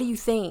 babe, what do you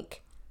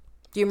think?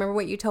 Do you remember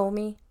what you told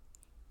me?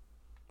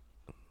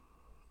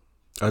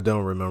 I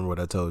don't remember what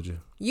I told you.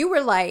 You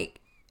were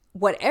like,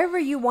 whatever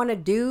you want to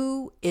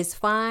do is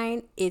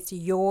fine. It's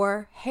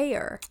your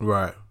hair.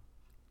 Right.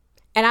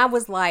 And I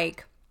was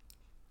like,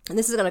 and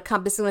this is going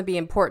to be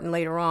important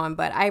later on,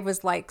 but I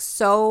was like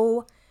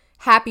so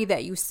happy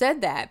that you said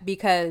that,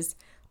 because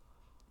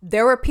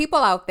there were people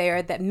out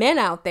there,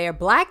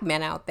 black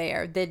men out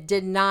there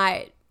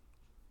that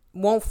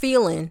won't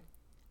feeling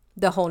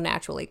the whole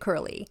naturally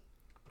curly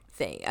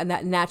thing, and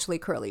that naturally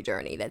curly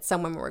journey that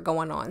some women were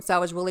going on. So I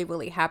was really,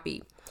 really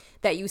happy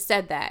that you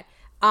said that.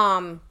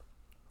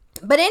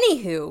 But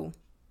anywho,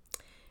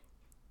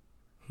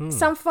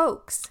 some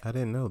folks. I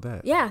didn't know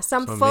that. Yeah,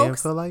 some folks men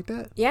feel like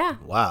that. Yeah.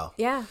 Wow.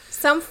 Yeah,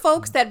 some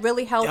folks that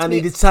really helped me. I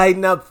need to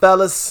tighten up,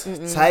 fellas.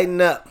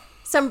 Tighten up.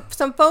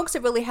 Some folks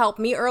that really helped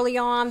me early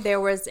on. There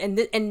was,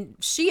 and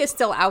she is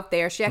still out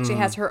there. She actually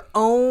has her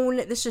own.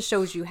 This just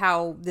shows you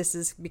how this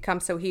has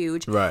become so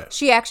huge. Right.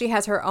 She actually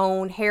has her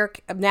own hair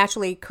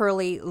naturally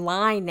curly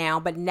line now.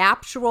 But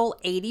Natural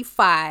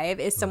 85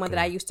 is someone that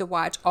I used to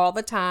watch all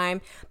the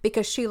time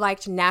because she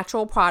liked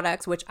natural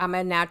products, which I'm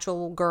a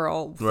natural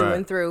girl through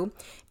and through.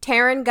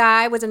 Taryn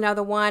Guy was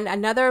another one.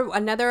 Another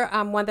one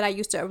that I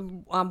used to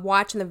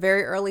watch in the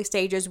very early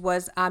stages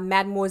was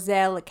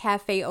Mademoiselle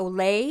Cafe au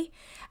Lait.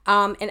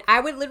 And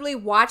I would literally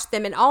watch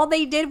them, and all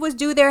they did was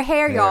do their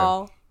hair.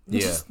 Y'all.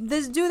 Yeah.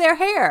 Just do their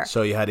hair.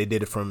 Show you how they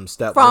did it from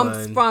step one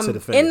to the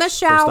finish. In the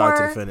shower, from start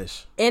to the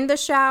finish. In the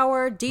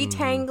shower,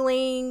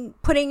 detangling,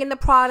 putting in the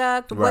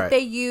product, what they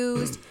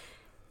used.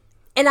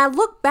 And I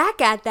look back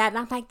at that and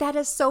I'm like, that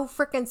is so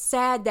freaking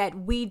sad that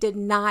we did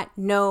not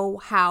know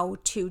how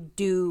to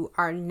do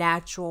our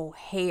natural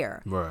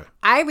hair. Right.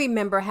 I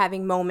remember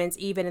having moments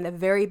even in the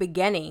very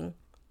beginning,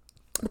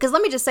 because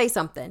let me just say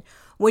something.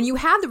 When you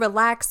have the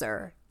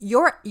relaxer,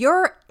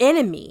 your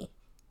enemy,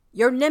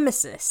 your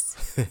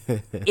nemesis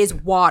is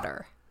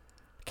water.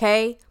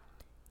 Okay?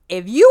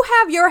 If you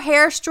have your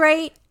hair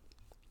straight,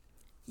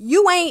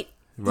 you ain't.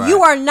 Right.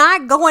 You are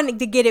not going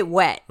to get it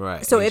wet.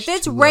 Right. So if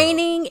it's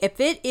raining, if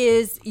it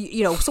is,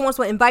 someone's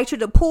going to invite you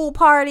to the pool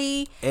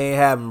party. Ain't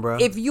happening, bro.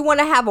 If you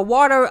want to have a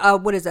water, a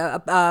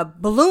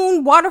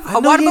balloon, water I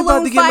know balloon you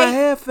about to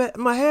fight. get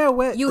my hair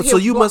wet.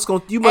 You must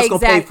gonna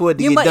pay for it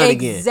to get done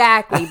again.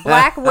 Exactly.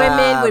 Black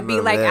women would be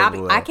like,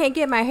 I can't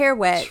get my hair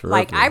wet. Tripping.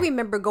 Like I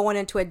remember going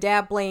into a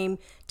Dab Blame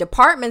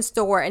department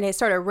store and it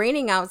started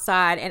raining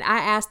outside, and I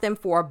asked them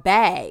for a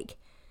bag.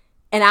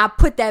 And I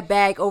put that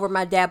bag over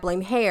my Dab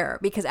Blame hair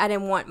because I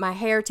didn't want my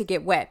hair to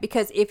get wet.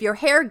 Because if your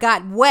hair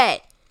got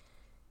wet,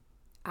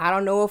 I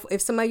don't know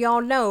if some of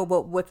y'all know,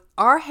 but with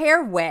our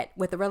hair wet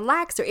with a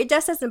relaxer, it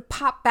just doesn't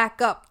pop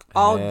back up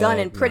all done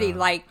and pretty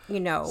like.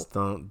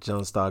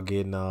 Don't start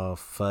getting all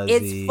fuzzy.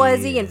 It's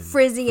fuzzy and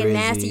frizzy and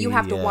nasty. You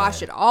have to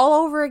wash it all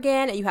over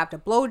again, and you have to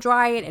blow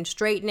dry it and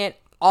straighten it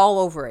all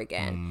over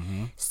again.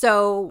 Mm-hmm.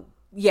 So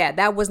yeah,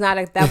 that was not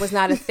a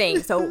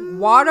thing. So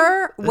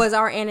water was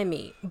our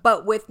enemy.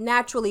 But with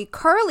naturally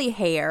curly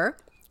hair,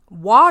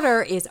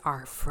 water is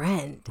our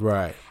friend.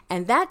 Right.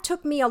 And that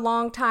took me a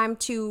long time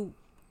to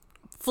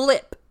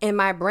flip in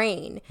my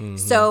brain. Mm-hmm.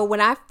 So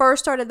when I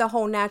first started the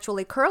whole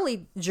naturally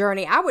curly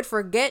journey, I would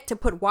forget to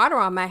put water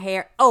on my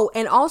hair. Oh,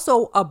 and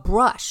also a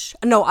brush.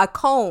 No, a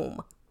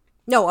comb.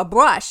 No, a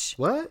brush.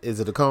 What?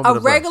 Is it a comb? A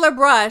regular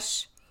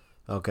brush.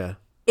 Okay.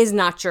 Is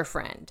not your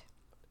friend.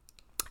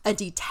 A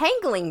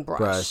detangling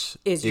brush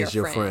is your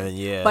friend.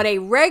 Yeah. But a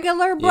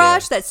regular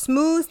brush that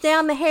smooths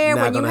down the hair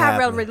when you have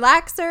a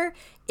relaxer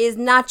is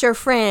not your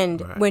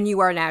friend when you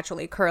are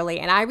naturally curly.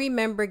 And I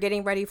remember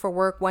getting ready for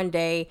work one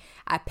day.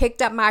 I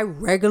picked up my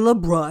regular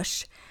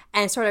brush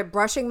and started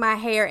brushing my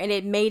hair, and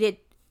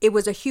it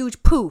was a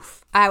huge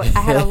poof. I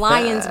had a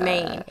lion's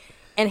mane.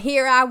 And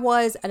here I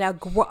was, a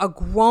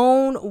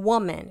grown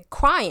woman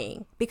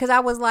crying because I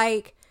was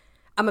like,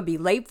 I'm going to be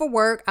late for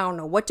work. I don't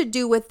know what to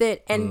do with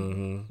it.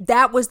 And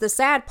that was the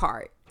sad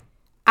part.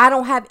 I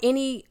don't have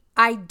any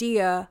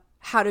idea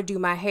how to do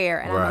my hair.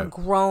 And I'm a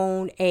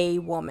grown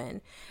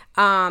woman.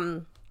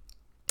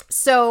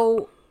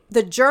 So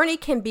the journey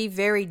can be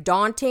very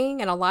daunting.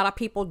 And a lot of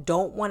people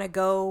don't want to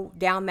go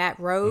down that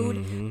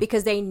road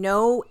because they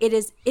know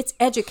it's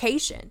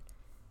education.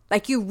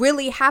 Like you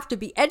really have to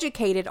be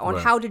educated on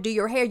how to do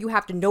your hair. You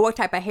have to know what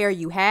type of hair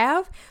you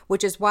have,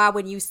 which is why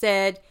when you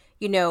said,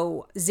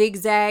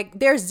 zigzag,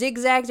 there's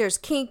zigzags, there's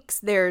kinks,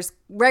 there's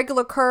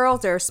regular curls,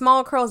 there's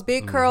small curls,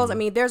 big curls. I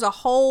mean, there's a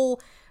whole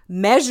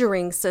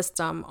measuring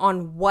system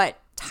on what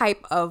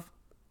type of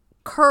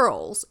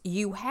curls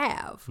you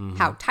have,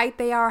 how tight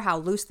they are, how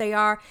loose they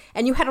are.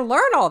 And you had to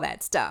learn all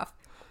that stuff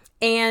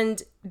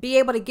and be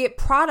able to get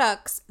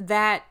products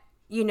that,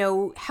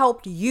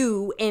 helped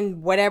you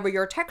in whatever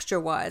your texture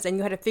was. And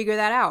you had to figure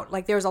that out.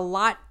 Like there's a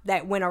lot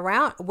that went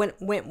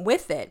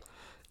with it.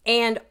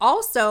 And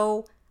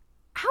also,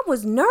 I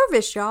was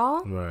nervous,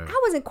 y'all. Right.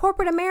 I was in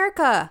corporate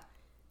America.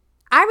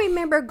 I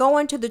remember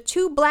going to the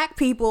two black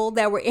people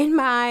that were in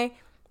my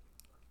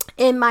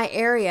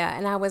area,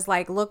 and I was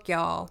like, "Look,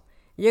 y'all,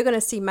 you're gonna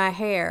see my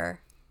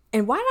hair."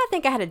 And why did I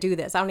think I had to do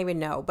this? I don't even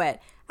know.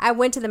 But I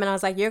went to them and I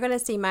was like, "You're gonna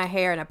see my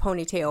hair in a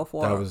ponytail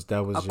for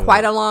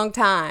quite a long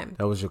time."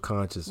 That was your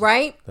conscience,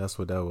 right? That's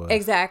what that was.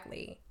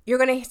 Exactly. You're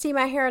gonna see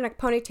my hair in a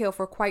ponytail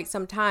for quite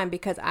some time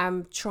because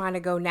I'm trying to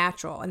go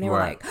natural. And they were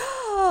like,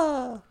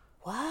 "Oh,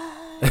 what?"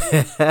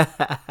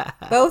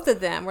 Both of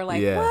them were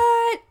like,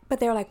 what? But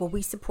they were like, well,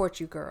 we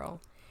support you,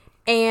 girl.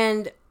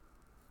 And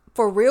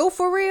for real,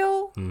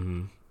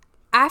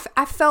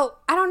 I felt,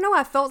 I don't know,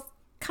 I felt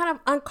kind of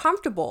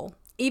uncomfortable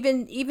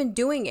even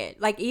doing it.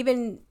 Like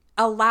even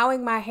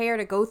allowing my hair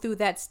to go through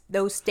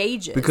those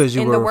stages. Because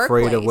you were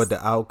afraid of what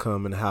the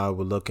outcome and how it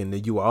would look.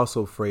 And you were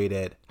also afraid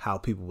at how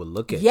people would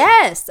look at you.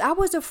 Yes, I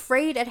was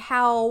afraid at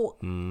how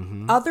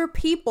other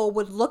people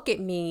would look at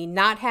me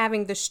not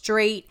having the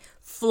straight,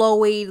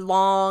 flowy,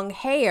 long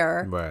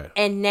hair. Right.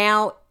 And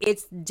now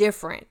it's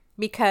different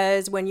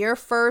because when you're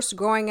first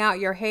growing out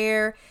your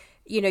hair,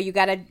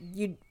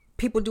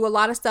 people do a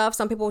lot of stuff.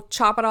 Some people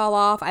chop it all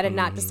off. I did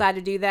not decide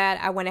to do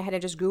that. I went ahead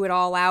and just grew it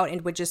all out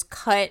and would just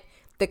cut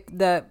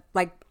the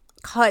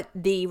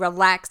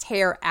relaxed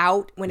hair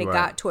out when it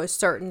got to a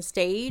certain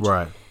stage.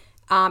 Right.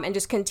 And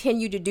just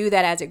continue to do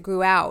that as it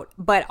grew out.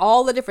 But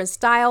all the different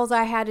styles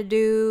I had to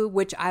do,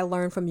 which I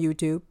learned from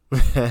YouTube.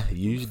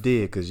 You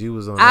did, because you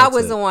was on I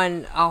was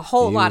on a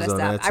whole lot of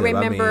stuff. I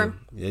remember.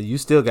 You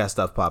still got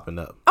stuff popping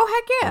up. Oh,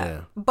 heck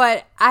yeah.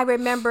 But I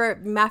remember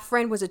my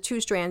friend was a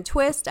 2-strand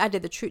twist. I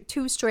did the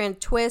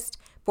 2-strand twist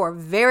for a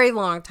very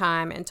long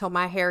time until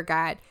my hair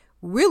got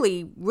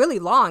really, really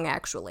long,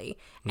 actually.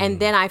 And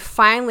then I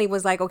finally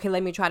was like, okay,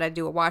 let me try to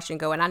do a wash and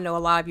go. And I know a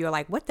lot of you are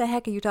like, what the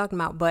heck are you talking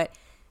about? But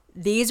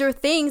these are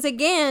things,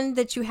 again,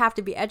 that you have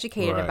to be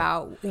educated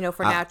about,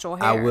 for natural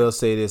hair. I will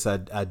say this. I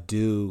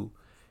do,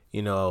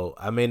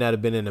 I may not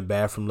have been in the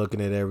bathroom looking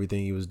at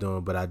everything you was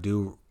doing, but I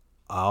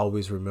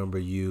always remember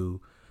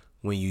you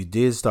when you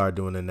did start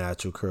doing the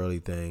natural curly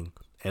thing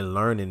and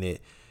learning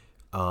it,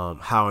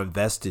 how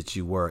invested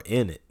you were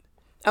in it.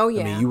 Oh,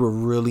 yeah. I mean, you were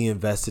really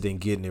invested in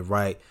getting it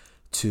right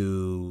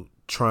to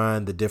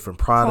trying the different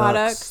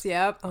products.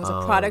 Yep. I was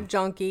a product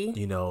junkie.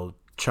 You know,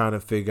 trying to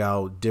figure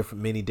out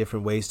many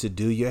different ways to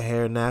do your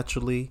hair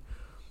naturally.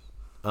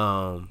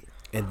 And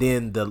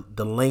then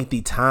the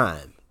lengthy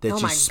time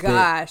that you spent. Oh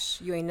my gosh,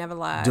 you ain't never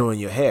lied. Doing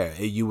your hair.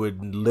 You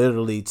would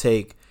literally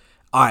take,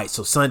 all right,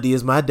 so Sunday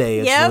is my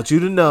day. I just want you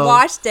to know.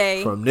 Wash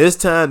day. From this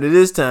time to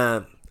this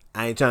time,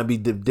 I ain't trying to be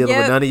dealing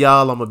with none of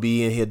y'all. I'm going to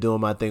be in here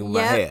doing my thing with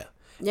my hair.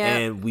 Yeah.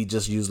 And we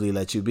just usually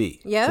let you be.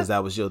 Yeah. Because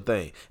that was your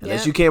thing.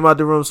 Unless you came out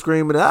the room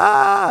screaming,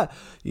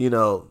 you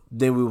know,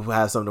 then we would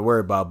have something to worry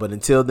about. But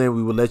until then,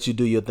 we would let you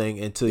do your thing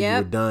until you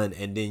were done.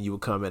 And then you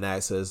would come and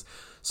ask us,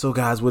 so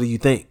guys, what do you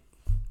think?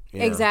 You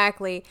know?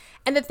 Exactly.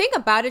 And the thing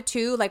about it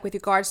too, like with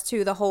regards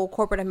to the whole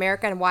corporate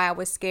America and why I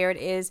was scared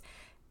is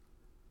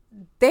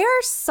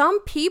there's some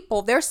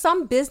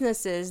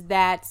businesses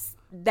that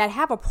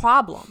have a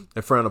problem.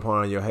 They frown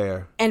upon your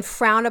hair. And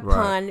frown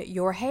upon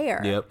your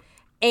hair. Yep.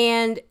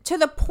 And to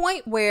the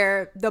point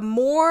where the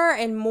more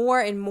and more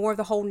and more of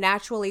the whole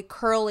naturally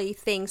curly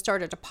thing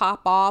started to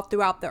pop off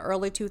throughout the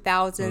early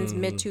 2000s,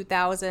 mid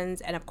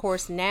 2000s, and of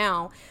course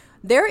now,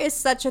 there is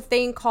such a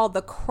thing called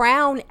the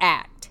Crown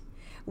Act,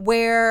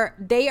 where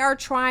they are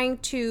trying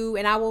to,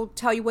 and I will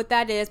tell you what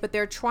that is, but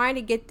they're trying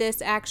to get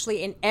this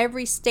actually in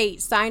every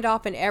state, signed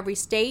off in every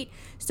state,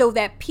 so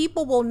that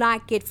people will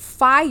not get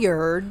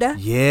fired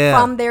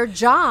from their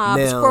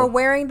jobs for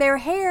wearing their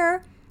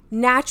hair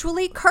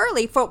naturally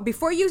curly.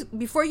 Before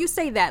you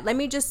say that, let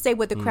me just say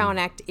what the Crown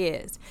Act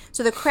is.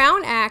 So the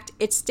Crown Act,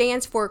 it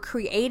stands for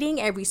Creating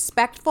a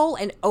Respectful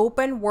and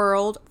Open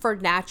World for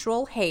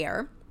Natural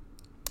Hair.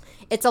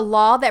 It's a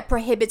law that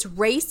prohibits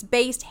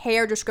race-based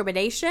hair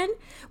discrimination,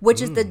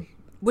 which is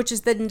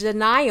the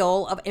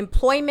denial of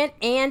employment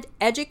and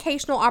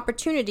educational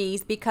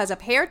opportunities because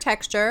of hair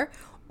texture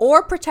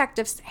or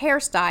protective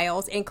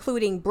hairstyles,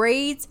 including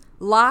braids,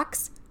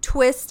 locks,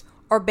 twists,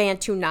 or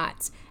Bantu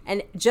knots.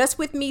 And just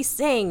with me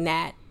saying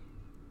that,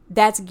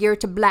 that's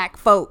geared to black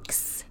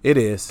folks. It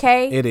is.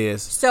 Okay? It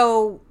is.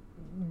 So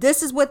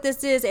this is what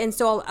this is. And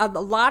so a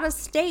lot of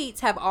states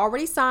have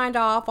already signed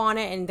off on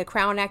it. And the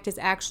Crown Act is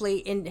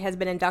actually has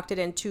been inducted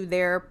into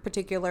their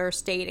particular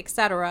state,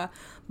 etc.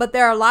 But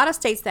there are a lot of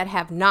states that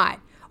have not.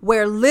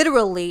 Where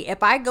literally,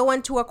 if I go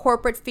into a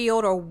corporate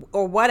field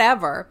or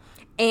whatever,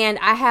 and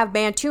I have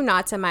Bantu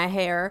knots in my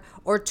hair,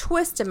 or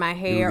twists in my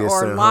hair,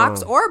 or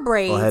locks, or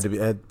braids, or had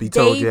to be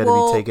told you had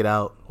to take it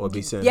out or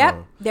be sent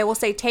home. They will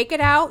say, take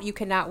it out. You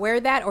cannot wear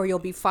that, or you'll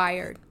be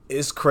fired.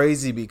 It's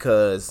crazy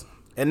because,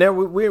 and then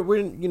we're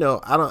you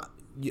know,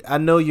 I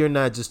know you're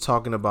not just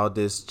talking about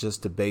this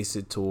just to base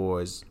it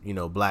towards, you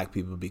know, black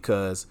people,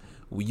 because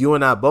you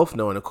and I both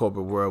know in the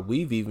corporate world,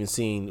 we've even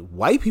seen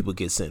white people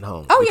get sent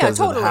home because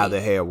of how their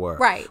hair were.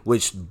 Right.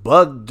 Which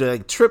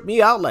tripped me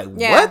out. Like,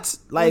 what?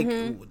 Like,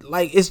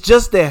 like it's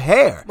just their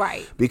hair.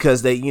 Right.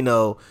 Because they,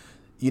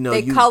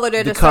 they colored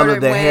it a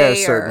certain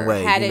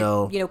way, had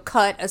it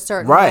cut a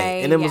certain way.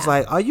 Right. And it was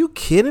like, are you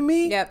kidding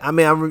me? Yep. I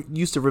mean, I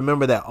used to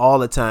remember that all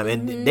the time.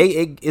 And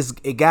it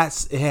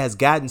has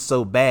gotten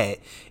so bad,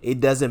 it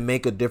doesn't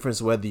make a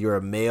difference whether you're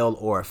a male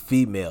or a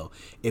female.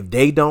 If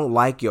they don't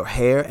like your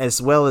hair, as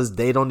well as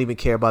they don't even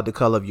care about the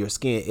color of your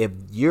skin, if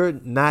you're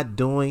not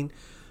doing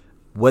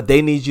what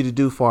they need you to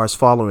do as far as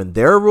following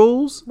their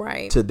rules,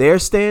 right, to their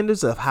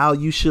standards of how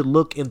you should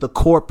look in the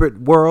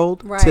corporate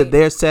world, right, to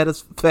their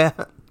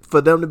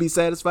for them to be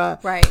satisfied,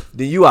 right,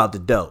 then you out the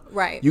door.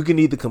 Right. You can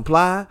either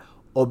comply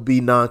or be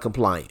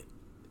non-compliant.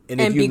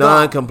 And if you're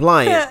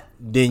non-compliant,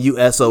 then you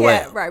SOL.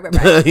 Yeah, right.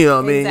 You know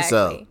what I mean?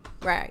 Exactly.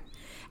 So. Right.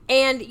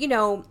 And,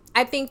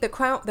 I think the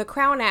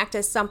Crown Act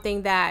is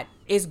something that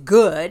is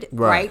good,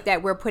 right,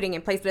 that we're putting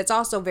in place. But it's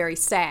also very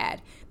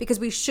sad because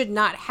we should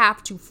not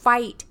have to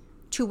fight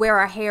to wear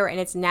our hair in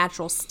its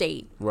natural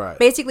state. Right.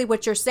 Basically,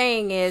 what you're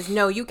saying is,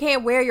 no, you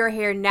can't wear your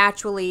hair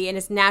naturally in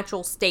its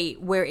natural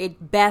state where it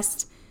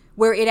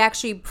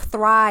actually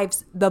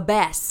thrives the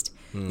best.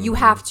 Mm-hmm. You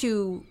have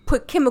to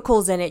put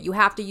chemicals in it. You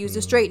have to use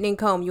a straightening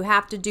comb. You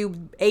have to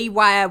do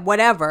AY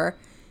whatever,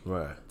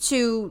 right,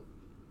 to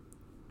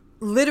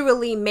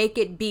literally make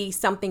it be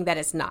something that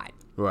it's not.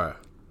 Right.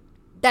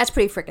 That's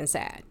pretty freaking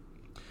sad.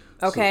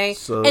 Okay.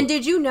 So, and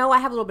did you know, I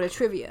have a little bit of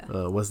trivia.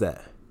 What's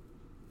that?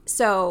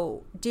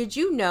 So, did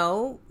you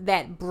know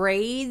that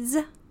braids,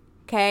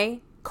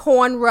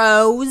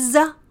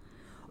 cornrows,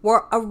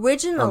 were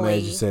originally... I'm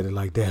glad you said it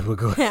like that, but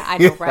go ahead. I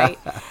know, right?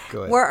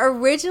 Go ahead. Were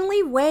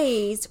originally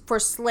ways for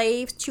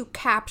slaves to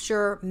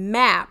capture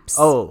maps.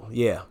 Oh,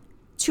 yeah.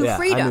 To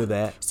freedom. I knew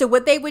that. So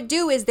what they would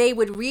do is they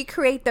would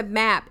recreate the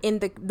map in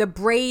the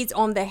braids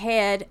on the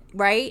head,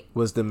 right?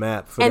 Was the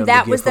map for them to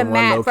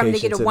get from to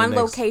get one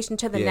location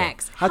to the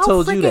next. I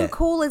told you that. How freaking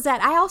cool is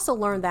that? I also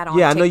learned that on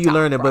TikTok. I know you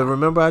learned it, but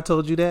remember I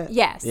told you that?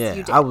 Yes, you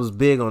did. I was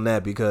big on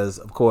that because,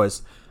 of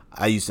course,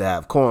 I used to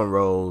have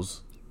cornrows.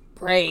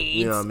 Braids.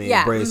 You know what I mean?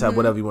 Yeah. Braids,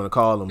 whatever you want to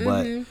call them.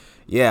 But,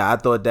 yeah, I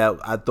thought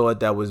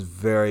that was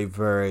very,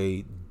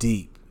 very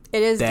deep.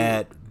 It is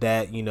deep.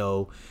 That,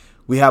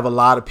 we have a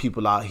lot of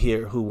people out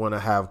here who want to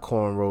have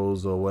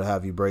cornrows or what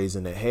have you, braids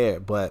in their hair,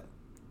 but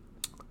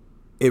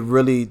it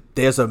really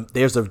there's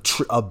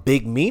a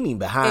big meaning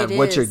behind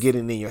what you're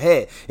getting in your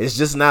head. It's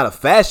just not a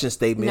fashion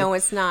statement. No,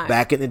 it's not.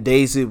 Back in the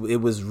days, it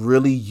was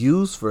really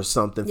used for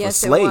something, for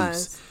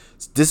slaves.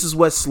 It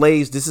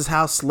was. This is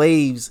how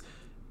slaves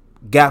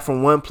got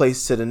from one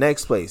place to the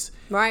next place.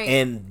 Right.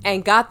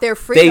 And got their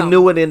freedom. They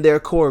knew it in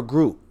their core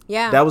group.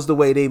 Yeah. That was the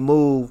way they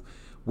moved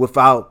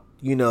without,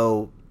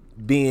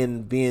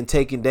 being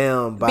taken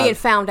down by being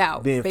found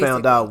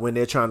out when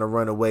they're trying to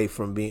run away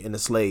from being a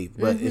slave.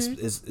 But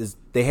it's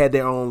they had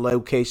their own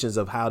locations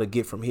of how to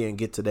get from here and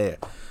get to there.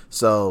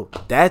 So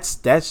that's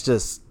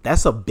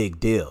a big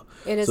deal.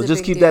 It is. So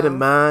just keep that in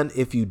mind.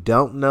 If you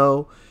don't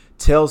know,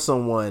 tell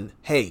someone,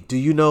 hey, do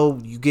you know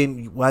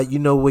where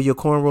your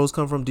cornrows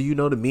come from? Do you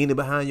know the meaning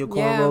behind your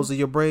cornrows or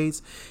your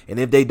braids? And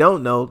if they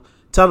don't know,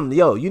 tell them,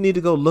 yo, you need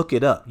to go look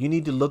it up. You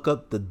need to look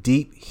up the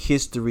deep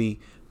history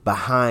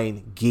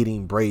behind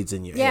getting braids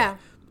in your hair.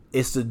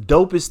 It's the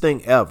dopest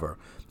thing ever.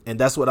 And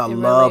that's what I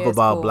love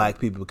about black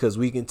people, because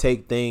we can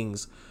take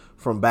things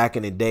from back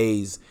in the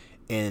days.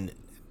 And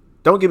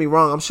don't get me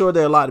wrong, I'm sure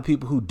there are a lot of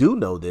people who do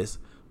know this,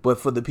 but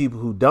for the people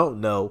who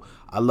don't know,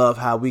 I love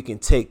how we can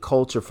take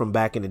culture from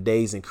back in the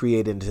days and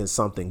create it into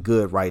something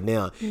good right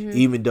now.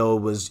 Even though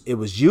it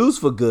was used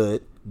for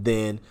good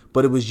then,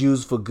 but it was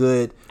used for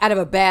good out of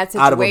a bad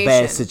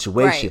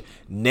situation. Right.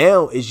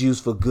 Now it's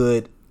used for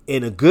good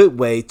in a good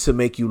way to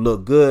make you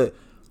look good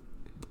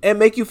and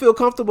make you feel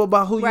comfortable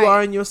about who you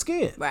are in your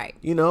skin. Right.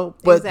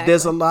 But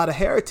there's a lot of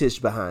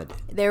heritage behind it.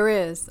 There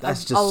is.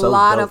 That's just a so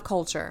lot dope. of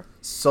culture.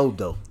 So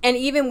dope. And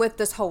even with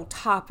this whole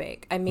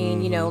topic, I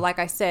mean, like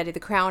I said, the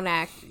Crown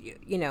Act,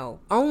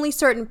 only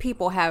certain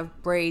people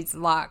have braids,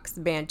 locks,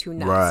 bantu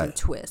knots, and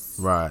twists.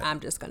 Right.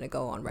 I'm just going to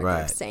go on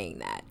record saying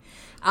that.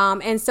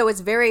 And so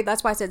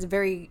that's why I said it's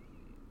very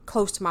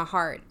close to my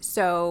heart.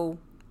 So,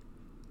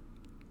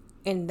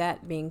 in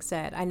that being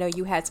said, I know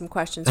you had some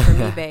questions for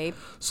me, babe.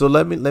 So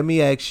let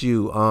me ask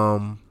you,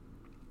 and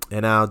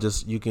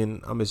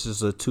it's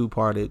just a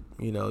two-parted,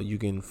 you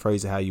can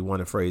phrase it how you want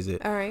to phrase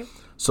it. All right.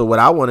 So what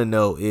I want to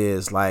know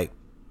is, like,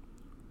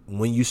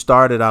 when you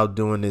started out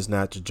doing this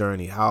natural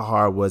journey, how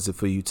hard was it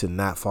for you to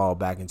not fall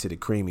back into the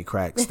creamy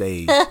crack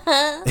stage,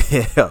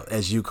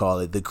 as you call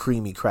it, the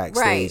creamy crack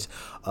stage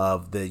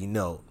of the,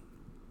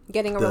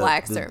 getting a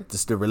relaxer,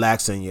 the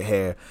relaxer in your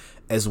hair,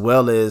 as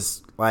well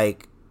as,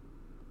 like,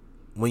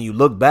 when you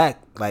look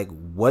back, like,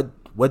 what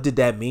did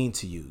that mean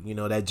to you?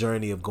 That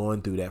journey of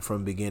going through that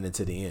from beginning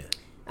to the end.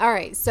 All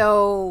right.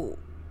 So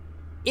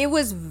it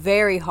was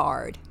very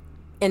hard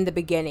in the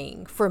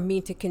beginning for me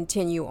to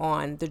continue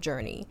on the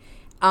journey.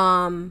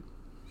 I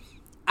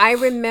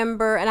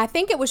remember, and I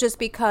think it was just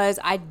because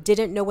I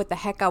didn't know what the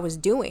heck I was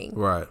doing.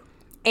 Right.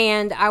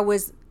 And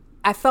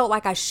I felt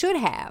like I should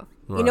have.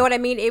 Right. You know what I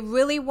mean? It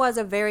really was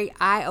a very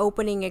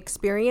eye-opening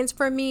experience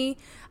for me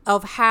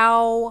of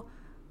how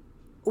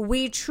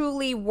we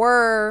truly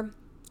were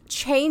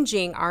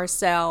changing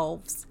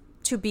ourselves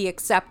to be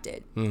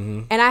accepted.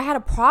 And I had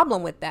a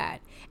problem with that.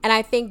 And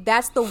I think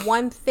that's the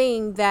one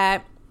thing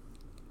that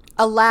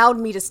allowed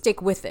me to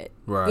stick with it.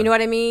 Right. You know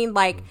what I mean?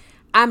 Like,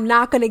 I'm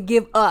not going to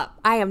give up.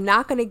 I am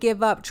not going to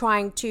give up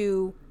trying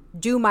to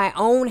do my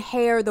own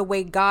hair the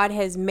way God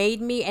has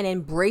made me and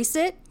embrace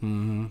it.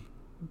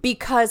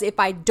 Because if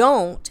I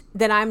don't,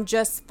 then I'm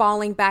just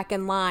falling back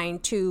in line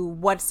to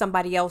what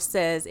somebody else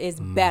says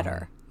is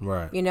better.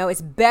 Right.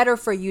 It's better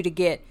for you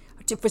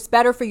it's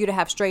better for you to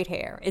have straight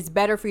hair. It's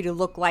better for you to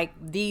look like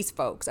these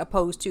folks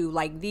opposed to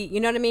like you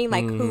know what I mean?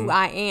 Like who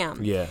I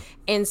am. Yeah.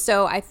 And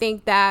so I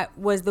think that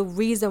was the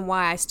reason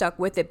why I stuck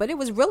with it. But it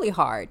was really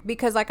hard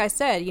because, like I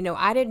said,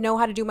 I didn't know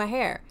how to do my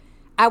hair.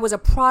 I was a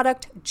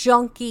product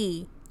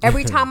junkie.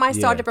 Every time I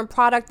saw a different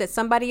product that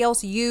somebody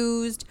else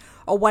used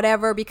or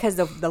whatever, because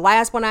the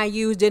last one I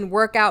used didn't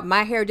work out,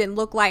 my hair didn't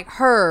look like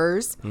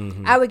hers,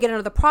 I would get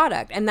another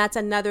product. And that's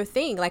another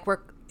thing. Like, we're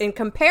in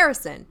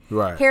comparison.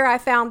 Right. Here I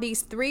found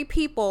these 3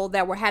 people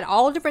that had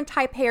all different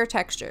type hair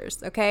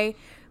textures, okay?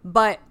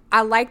 But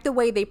I liked the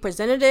way they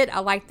presented it. I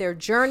liked their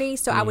journey,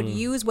 so I would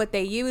use what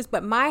they used.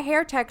 But my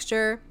hair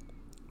texture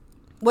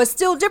was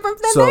still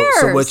different than theirs.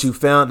 So what you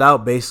found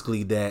out,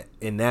 basically, that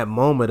in that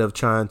moment of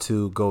trying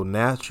to go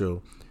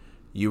natural,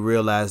 you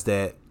realized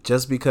that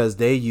just because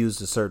they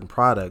used a certain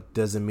product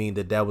doesn't mean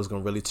that was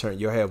going to really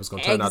your hair was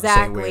going to turn out the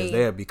same way as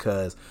theirs,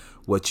 because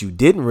what you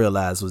didn't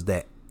realize was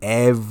that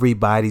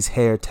everybody's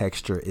hair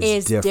texture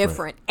is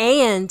different.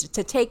 And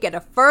to take it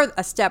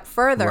a step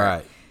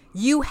further,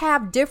 you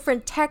have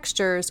different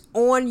textures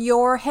on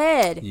your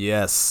head.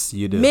 Yes,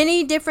 you do.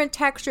 Many different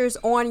textures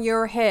on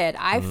your head.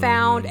 I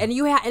found, and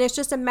and it's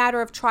just a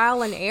matter of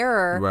trial and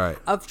error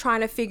of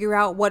trying to figure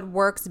out what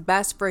works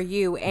best for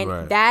you.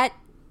 And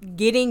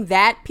getting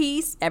that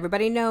piece,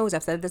 everybody knows,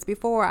 I've said this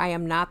before, I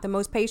am not the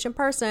most patient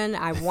person.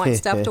 I want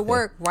stuff to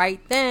work right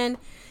then.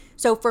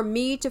 So for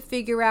me to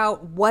figure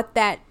out what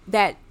that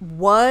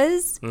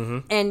was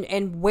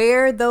and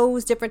where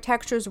those different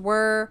textures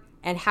were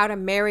and how to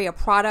marry a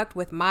product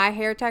with my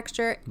hair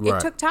texture, it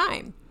took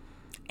time.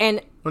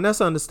 And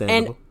that's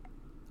understandable.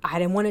 I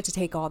didn't want it to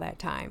take all that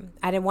time.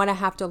 I didn't want to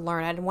have to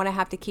learn. I didn't want to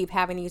have to keep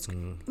having these.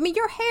 I mean,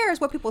 your hair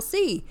is what people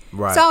see.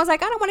 Right. So I was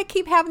like, I don't want to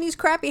keep having these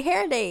crappy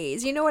hair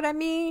days. You know what I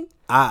mean?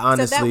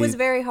 So that was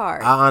very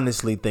hard. I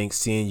honestly think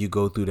seeing you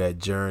go through that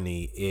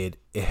journey, it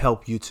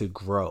helped you to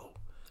grow.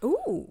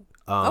 Ooh.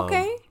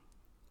 Okay.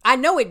 I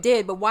know it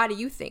did, but why do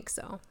you think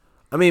so?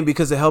 I mean,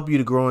 because it helped you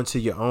to grow into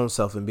your own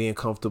self and being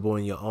comfortable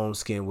in your own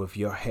skin with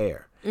your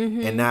hair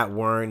and not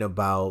worrying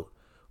about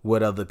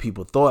what other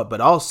people thought,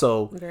 but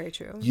also very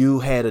true.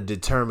 You had a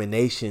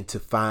determination to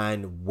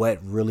find what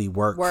really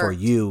worked for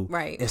you,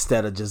 right?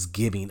 Instead of just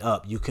giving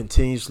up. You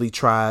continuously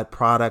tried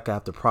product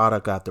after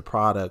product after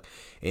product,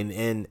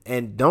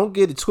 and don't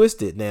get it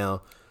twisted.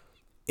 Now,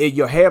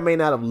 your hair may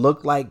not have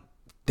looked like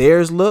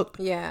theirs looked,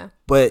 yeah,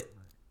 but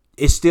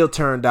it still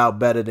turned out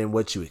better than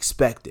what you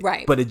expected,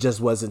 right? But it just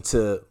wasn't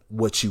to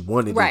what you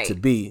wanted it to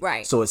be,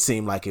 right? So it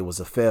seemed like it was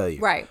a failure,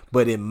 right?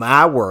 But in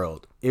my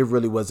world, it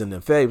really wasn't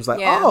a failure. It was like,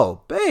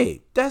 oh,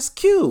 babe, that's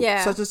cute,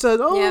 such and such.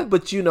 Oh,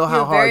 but you know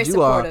how hard you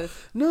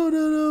supportive. Are.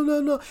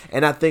 No.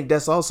 And I think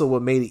that's also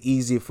what made it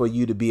easier for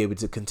you to be able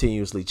to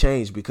continuously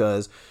change,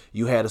 because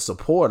you had a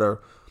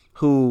supporter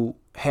who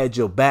had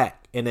your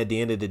back, and at the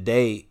end of the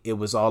day, it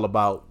was all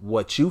about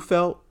what you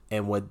felt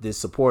and what this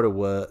supporter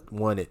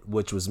wanted,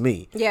 which was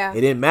me. Yeah.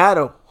 It didn't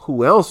matter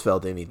who else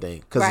felt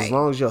anything, because as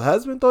long as your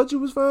husband thought you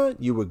was fine,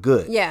 you were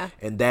good. Yeah.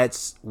 And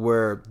that's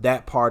where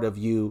that part of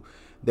you,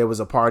 there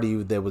was a part of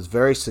you that was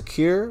very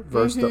secure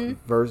based on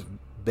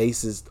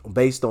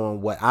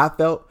what I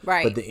felt.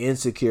 Right. But the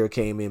insecure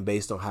came in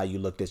based on how you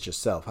looked at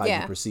yourself, how you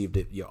perceived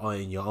it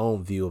in your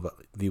own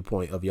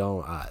viewpoint of your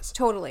own eyes.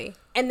 Totally.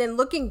 And then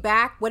looking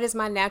back, what does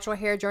my natural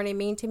hair journey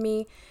mean to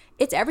me?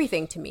 It's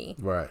everything to me.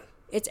 Right.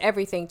 It's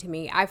everything to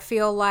me. I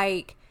feel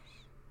like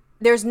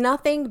there's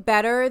nothing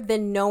better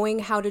than knowing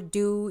how to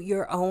do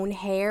your own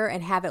hair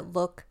and have it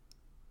look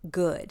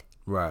good.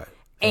 Right.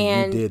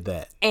 And you did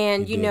that.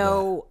 And, you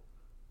know,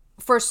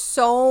 for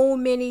so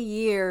many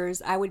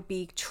years, I would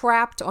be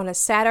trapped on a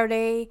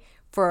Saturday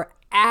for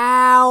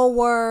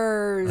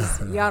hours.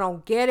 Y'all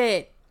don't get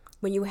it.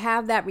 When you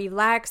have that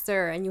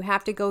relaxer and you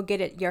have to go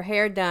get your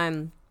hair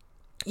done,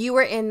 you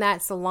were in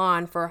that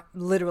salon for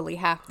literally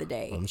half the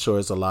day. I'm sure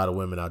there's a lot of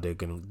women out there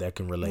that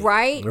can relate.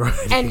 Right?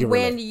 And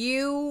when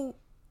you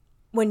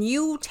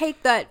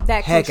take that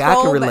heck, control,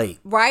 I can relate.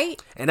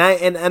 Right? And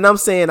I'm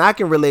saying I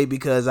can relate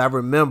because I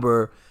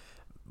remember,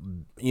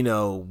 you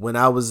know, when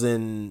I was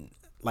in,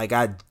 like,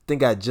 I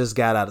think I just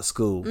got out of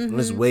school.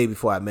 This is way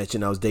before I met you,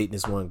 and I was dating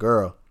this one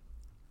girl.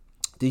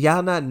 Do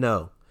y'all not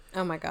know?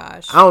 Oh my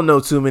gosh. I don't know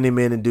too many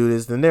men that do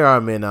this, and there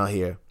are men out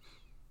here.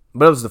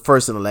 But it was the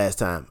first and the last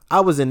time. I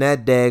was in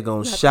that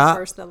daggone shop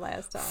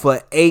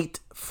for 8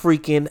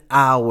 freaking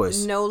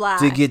hours. No lie.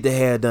 To get the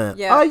hair done.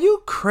 Yep. Are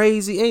you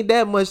crazy? Ain't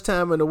that much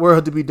time in the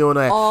world to be doing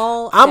that.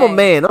 I'm a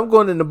man. I'm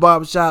going in the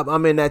barbershop.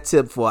 I'm in that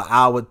tip for an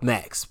hour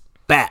max.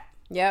 Back.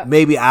 Yeah.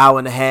 Maybe an hour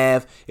and a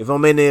half. If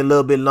I'm in there a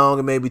little bit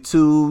longer, maybe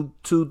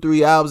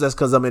 2-3 hours, that's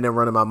because I'm in there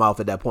running my mouth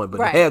at that point. But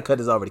the haircut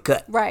is already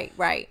cut. Right.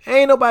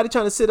 Ain't nobody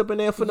trying to sit up in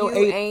there for no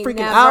 8 freaking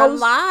never hours.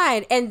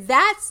 Lied. And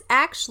that's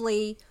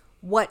actually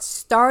what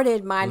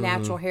started my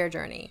natural hair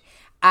journey.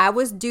 I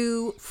was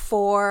due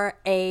for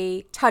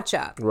a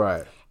touch-up.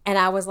 Right. And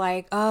I was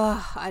like,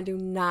 oh, I do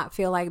not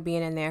feel like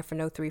being in there for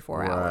no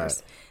 3-4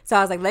 hours. So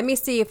I was like, let me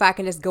see if I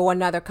can just go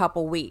another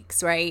couple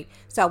weeks, right?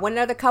 So I went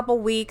another couple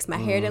weeks. My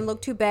hair didn't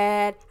look too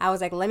bad. I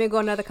was like, let me go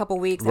another couple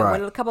weeks. I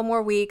went a couple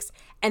more weeks.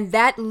 And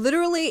that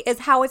literally is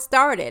how it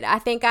started. I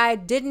think I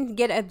didn't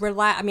get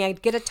I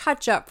get a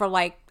touch-up for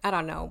like, I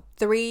don't know,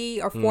 3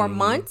 or 4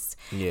 months.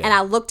 Yeah. And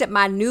I looked at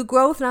my new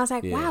growth and I was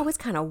like, wow, it's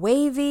kind of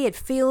wavy. It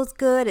feels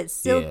good. It's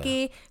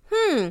silky.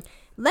 Let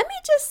me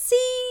just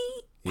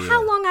see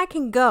how long I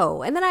can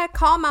go. And then I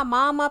called my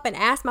mom up and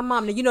asked my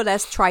mom. Now, you know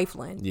that's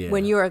trifling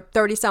when you're a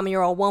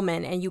 30-something-year-old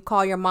woman and you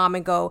call your mom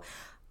and go,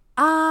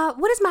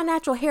 what does my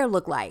natural hair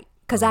look like?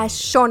 Because I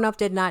sure enough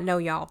did not know,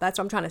 y'all. That's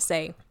what I'm trying to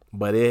say.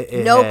 But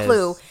it no has...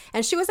 clue.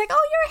 And she was like,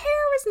 oh, your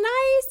hair is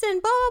nice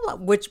and blah, blah,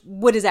 blah. Which,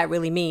 what does that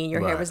really mean?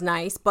 Your hair was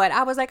nice. But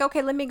I was like,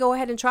 okay, let me go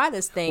ahead and try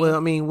this thing. Well, I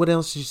mean, what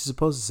else is she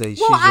supposed to say?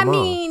 Well, She's your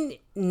mom. mean,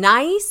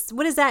 nice?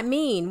 What does that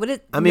mean? Nice?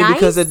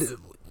 Because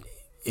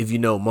if you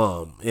know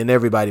mom, and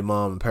everybody,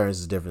 mom and parents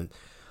is different.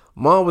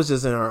 Mom was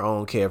just in her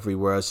own carefree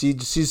world. She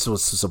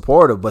was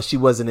supportive, but she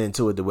wasn't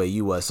into it the way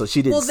you was. So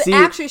she didn't see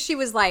actually, she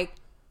was like,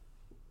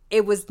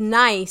 it was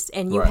nice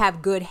and you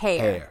have good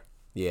hair.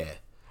 Yeah.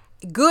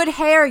 Good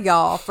hair,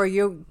 y'all, for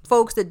you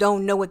folks that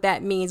don't know what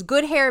that means.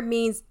 Good hair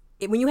means,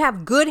 when you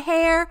have good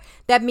hair,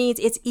 that means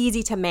it's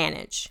easy to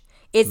manage.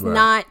 It's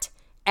not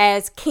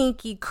as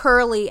kinky,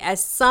 curly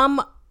as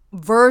some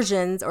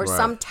versions or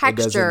some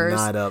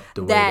textures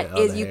that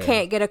is you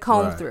can't get a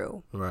comb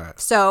through. Right.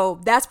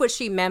 So that's what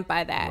she meant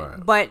by that.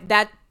 Right. But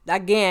that,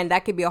 again,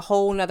 that could be a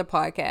whole nother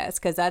podcast,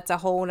 because that's a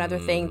whole nother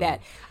thing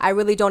that I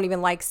really don't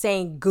even like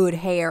saying good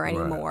hair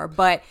anymore. Right.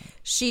 But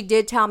she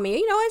did tell me,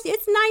 you know,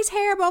 it's nice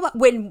hair, blah,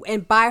 blah.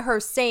 And by her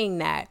saying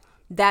that,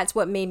 that's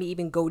what made me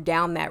even go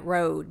down that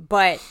road.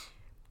 But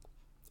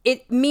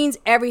it means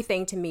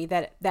everything to me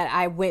that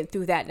I went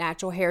through that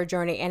natural hair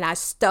journey and I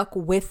stuck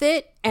with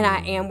it, and I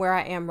am where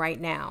I am right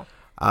now.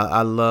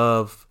 I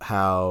love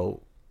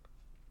how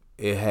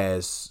it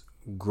has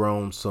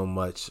grown so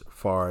much as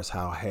far as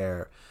how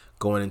hair,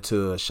 going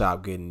into a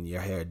shop getting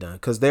your hair done,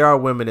 because there are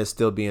women that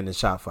still be in the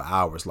shop for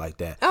hours like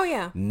that. Oh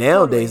yeah.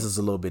 Nowadays totally. it's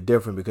a little bit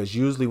different, because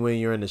usually when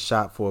you're in the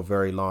shop for a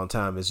very long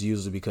time, it's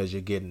usually because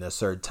you're getting a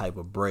certain type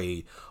of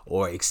braid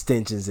or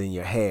extensions in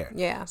your hair.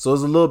 Yeah. So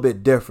it's a little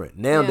bit different.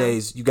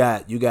 Nowadays you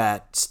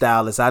got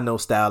stylists. I know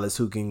stylists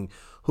who can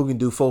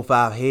do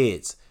 4-5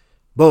 heads.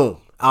 Boom.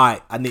 All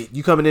right, I need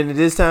you coming in at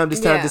this time,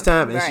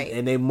 and, right.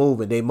 and they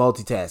moving, they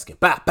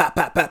multitasking, bop, bop,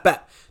 bop, bop,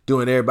 bop,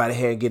 doing everybody's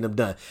hair and getting them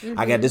done.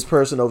 I got this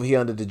person over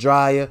here under the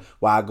dryer,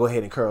 while I go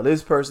ahead and curl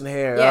this person's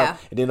hair up,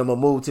 and then I'm gonna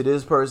move to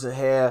this person's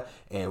hair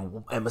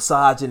and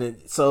massaging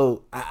it.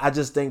 So I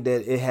just think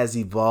that it has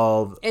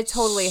evolved. It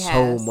totally so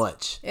has.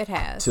 much. It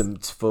has.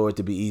 For it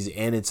to be easy,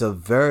 and it's a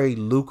very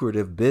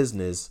lucrative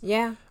business.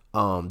 Yeah.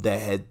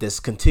 This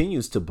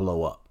continues to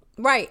blow up.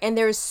 Right, and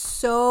there's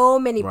so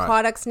many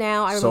products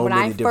now. I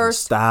remember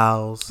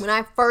styles. When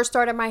I first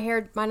started my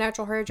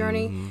natural hair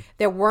journey,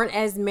 there weren't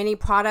as many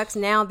products.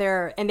 Now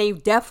and they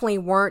definitely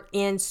weren't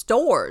in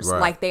stores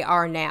like they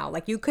are now.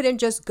 Like you couldn't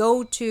just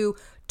go to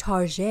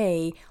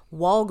Target,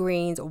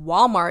 Walgreens,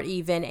 Walmart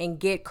even and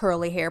get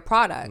curly hair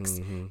products.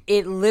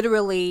 It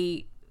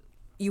literally,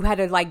 you had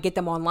to like get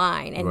them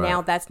online, and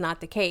now that's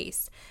not the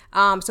case.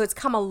 So it's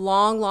come a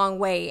long, long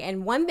way.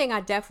 And one thing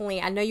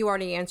I know you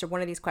already answered one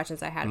of these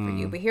questions I had for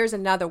you, but here's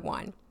another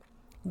one.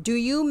 Do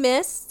you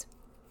miss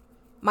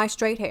my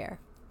straight hair?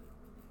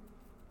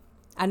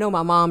 I know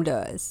my mom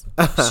does.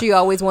 She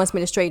always wants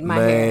me to straighten my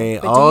hair.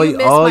 But do you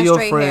miss all my your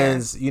straight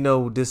friends, hair? you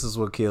know, this is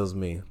what kills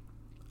me.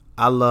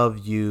 I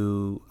love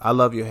you. I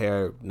love your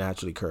hair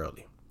naturally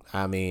curly.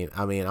 I've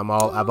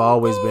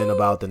always been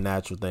about the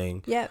natural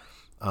thing. Yep.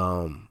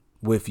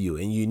 With you,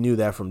 and you knew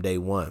that from day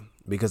one,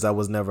 because I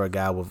was never a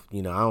guy with,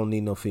 I don't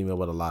need no female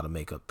with a lot of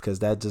makeup, because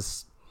that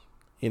just,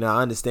 I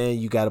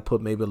understand you got to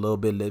put maybe a little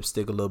bit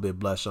lipstick, a little bit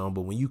blush on,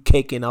 but when you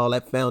caking all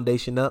that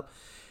foundation up,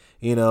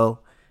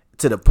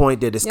 to the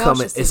point that it's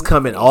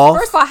coming off.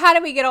 First of all, how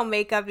did we get on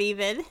makeup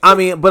even?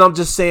 But I'm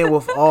just saying,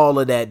 with all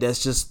of that,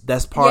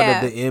 that's part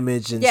of the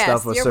image and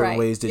stuff, or certain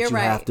ways that you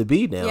have to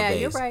be nowadays. Yeah,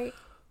 you're right.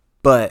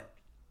 But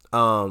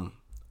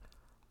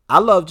I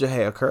loved your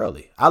hair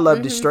curly. I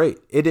loved it straight.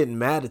 It didn't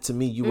matter to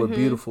me. You were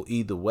beautiful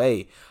either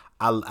way.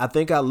 I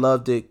think I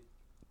loved it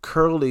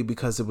curly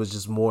because it was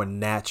just more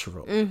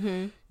natural.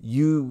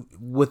 You,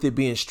 with it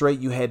being straight,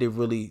 you had to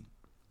really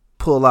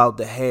pull out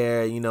the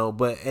hair,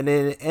 and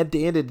then at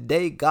the end of the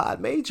day,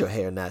 God made your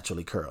hair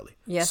naturally curly.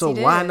 Yes, so he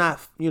did. why not,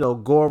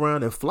 go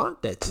around and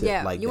flaunt that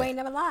tip like that? You ain't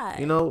never lied.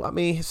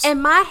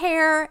 And my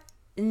hair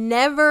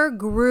never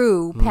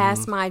grew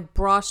past my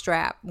bra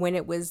strap when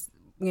it was,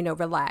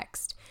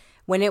 relaxed.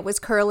 When it was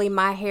curly,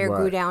 my hair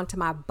grew down to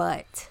my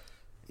butt.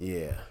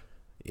 Yeah.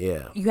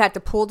 Yeah. You had to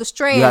pull the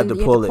strand. You had to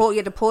pull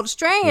the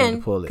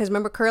strand. Because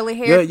remember, curly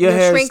hair, your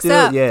hair shrinks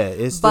still, up. Yeah,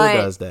 it still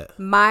does that.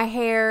 My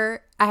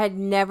hair, I had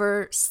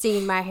never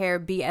seen my hair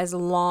be as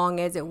long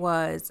as it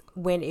was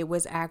when it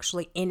was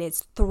actually in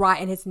its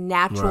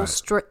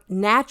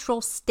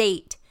natural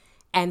state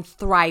and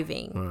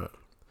thriving. Right.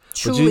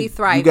 Truly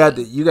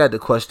thriving. You got the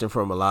question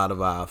from a lot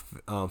of our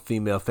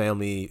female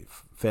family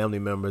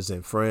members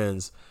and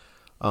friends,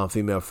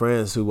 female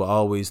friends, who will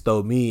always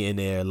throw me in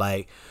there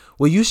like,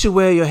 well, you should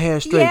wear your hair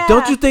straight. Yeah.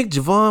 Don't you think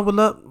Javon would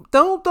love?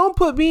 Don't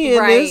put me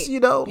in this. They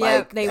ain't got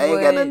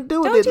nothing to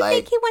do with it. Don't you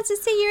think he wants to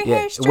see your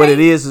hair straight? What it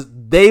is,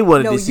 they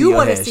wanted to see your hair straight. No, you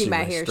want to see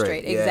my hair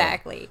straight. Yeah.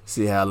 Exactly.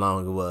 See how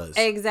long it was.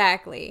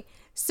 Exactly.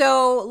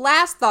 So,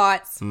 last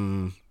thoughts.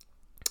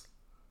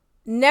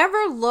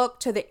 Never look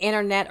to the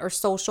internet or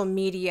social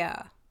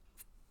media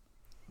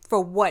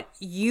for what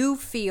you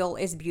feel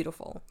is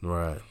beautiful.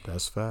 Right.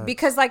 That's fact.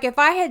 Because, if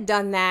I had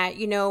done that,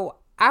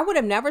 I would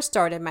have never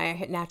started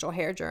my natural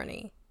hair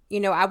journey.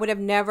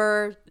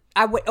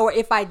 Or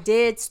if I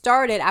did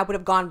start it, I would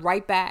have gone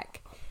right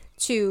back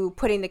to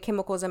putting the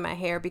chemicals in my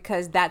hair,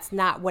 because that's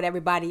not what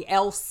everybody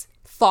else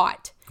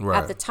thought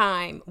at the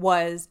time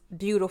was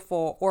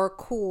beautiful or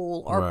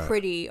cool or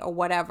pretty or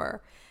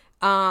whatever.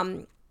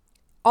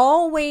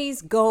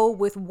 Always go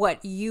with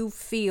what you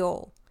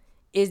feel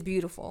is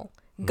beautiful.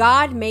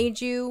 God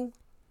made you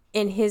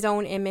in his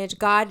own image.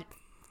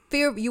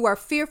 You are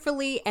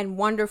fearfully and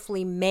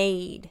wonderfully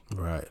made.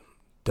 Right.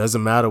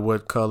 Doesn't matter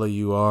what color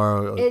you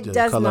are, or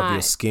the color of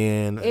your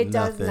skin,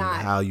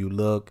 how you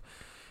look.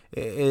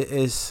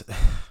 It's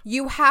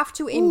you have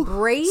to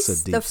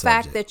embrace the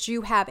fact that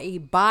you have a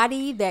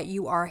body, that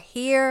you are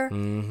here,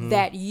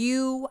 that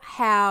you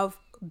have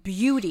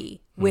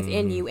beauty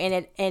within you,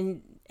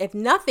 and if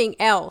nothing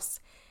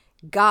else,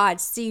 God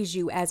sees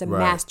you as a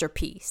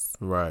masterpiece.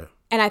 Right.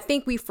 And I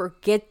think we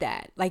forget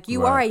that.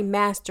 You are a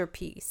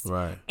masterpiece.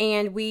 Right.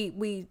 And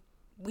we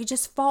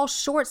just fall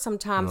short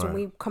sometimes when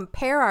we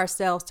compare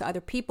ourselves to other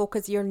people,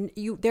 because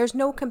there's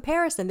no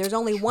comparison. There's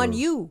only one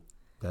you.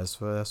 That's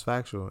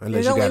factual.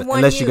 There's Unless only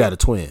one you got a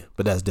twin,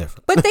 but that's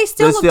different. But they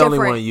still That's look the different.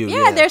 only one you.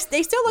 Yeah,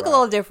 they still look a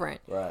little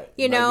different. Right.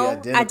 You know,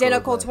 Might be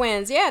identical but-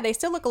 twins. Yeah, they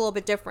still look a little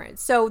bit different.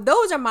 So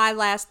those are my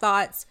last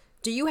thoughts.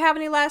 Do you have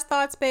any last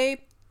thoughts, babe?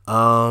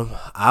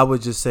 I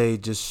would just say,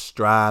 just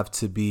strive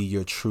to be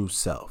your true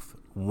self.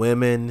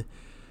 Women,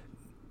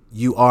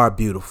 you are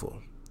beautiful.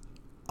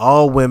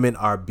 All women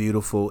are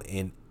beautiful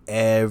in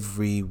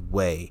every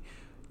way.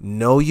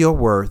 Know your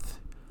worth,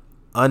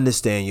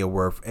 understand your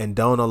worth, and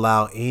don't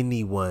allow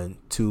anyone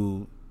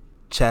to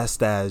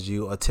chastise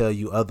you or tell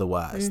you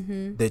otherwise,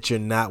 that you're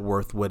not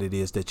worth what it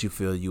is that you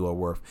feel you are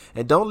worth.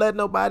 And don't let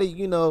nobody,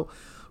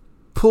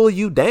 pull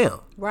you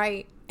down.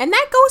 Right. And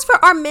that goes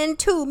for our men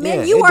too. Men,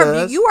 Yeah, you it are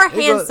does.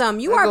 handsome.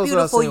 You are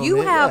beautiful. You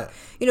men, have,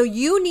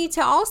 you need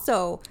to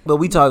also. But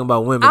we talking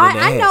about women in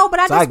their I hair. know, but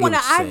I So just get want to.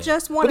 what you're I saying.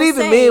 just want But to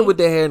even say men with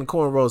their hair and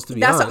cornrows, to be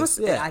that's honest.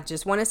 what I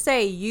just want to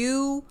say.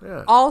 You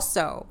Yeah.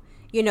 also,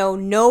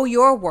 know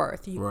your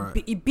worth.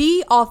 Right.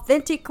 Be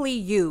authentically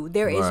you.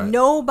 There is Right.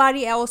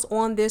 nobody else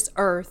on this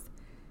earth,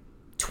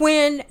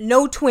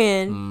 no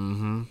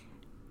twin,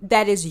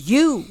 that is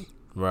you.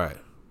 Right.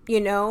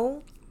 Babe,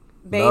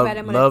 I'm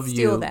going love to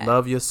steal you. that.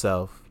 Love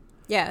yourself.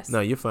 Yes. No,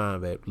 you're fine,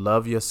 babe.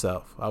 Love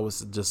yourself. I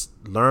was just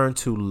learn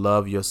to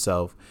love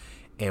yourself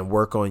and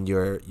work on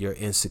your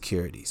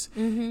insecurities.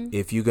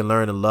 If you can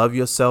learn to love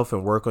yourself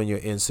and work on your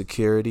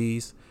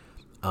insecurities,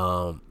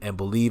 and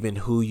believe in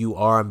who you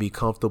are and be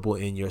comfortable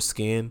in your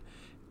skin,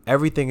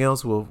 everything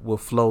else will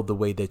flow the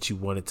way that you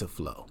want it to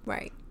flow.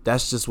 Right.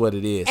 That's just what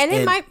it is. And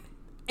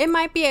it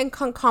might be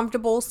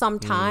uncomfortable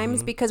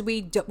sometimes because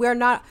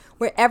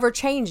we're ever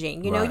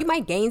changing. You Right.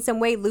 might gain some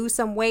weight, lose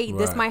some weight.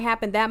 This Right. might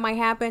happen, that might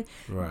happen.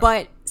 Right.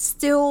 But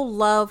still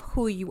love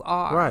who you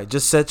are. Right.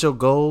 Just set your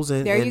goals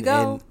and, There you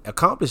go. and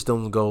accomplish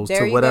those goals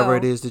There to you whatever go.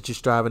 it is that you're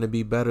striving to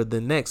be better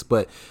than next.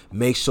 But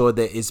make sure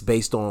that it's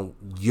based on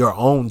your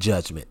own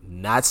judgment,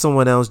 not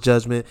someone else's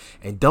judgment.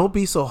 And don't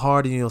be so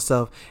hard on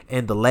yourself.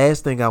 And the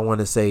last thing I want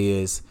to say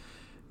is,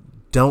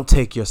 don't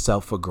take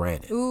yourself for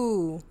granted.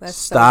 Ooh, that's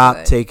Stop so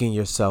good. taking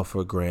yourself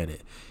for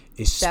granted.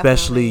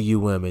 Especially Definitely. you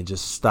women.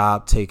 Just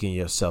stop taking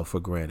yourself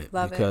for granted.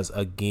 Love it. Because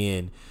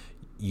again,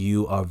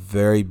 you are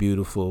very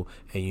beautiful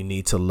and you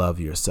need to love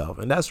yourself.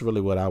 And that's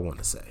really what I want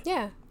to say.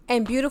 Yeah.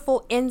 And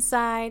beautiful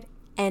inside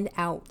and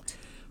out.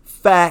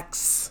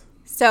 Facts.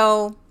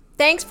 So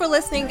thanks for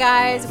listening,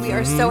 guys. We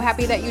are so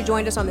happy that you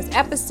joined us on this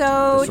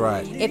episode. That's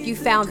right. If you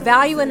found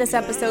value in this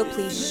episode,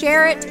 please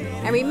share it.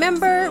 And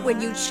remember,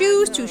 when you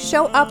choose to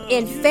show up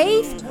in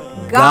faith,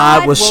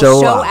 God will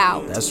show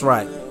out. That's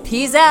right.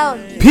 Peace out.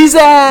 Peace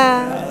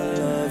out. Our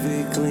love,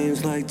 it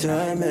gleams like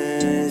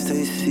diamonds.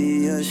 They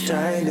see us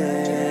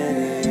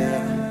shining.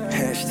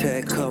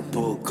 Hashtag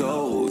couple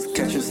goals.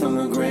 Catch us on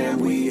the gram.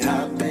 We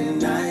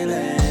hopping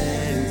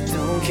islands.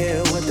 Don't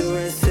care what the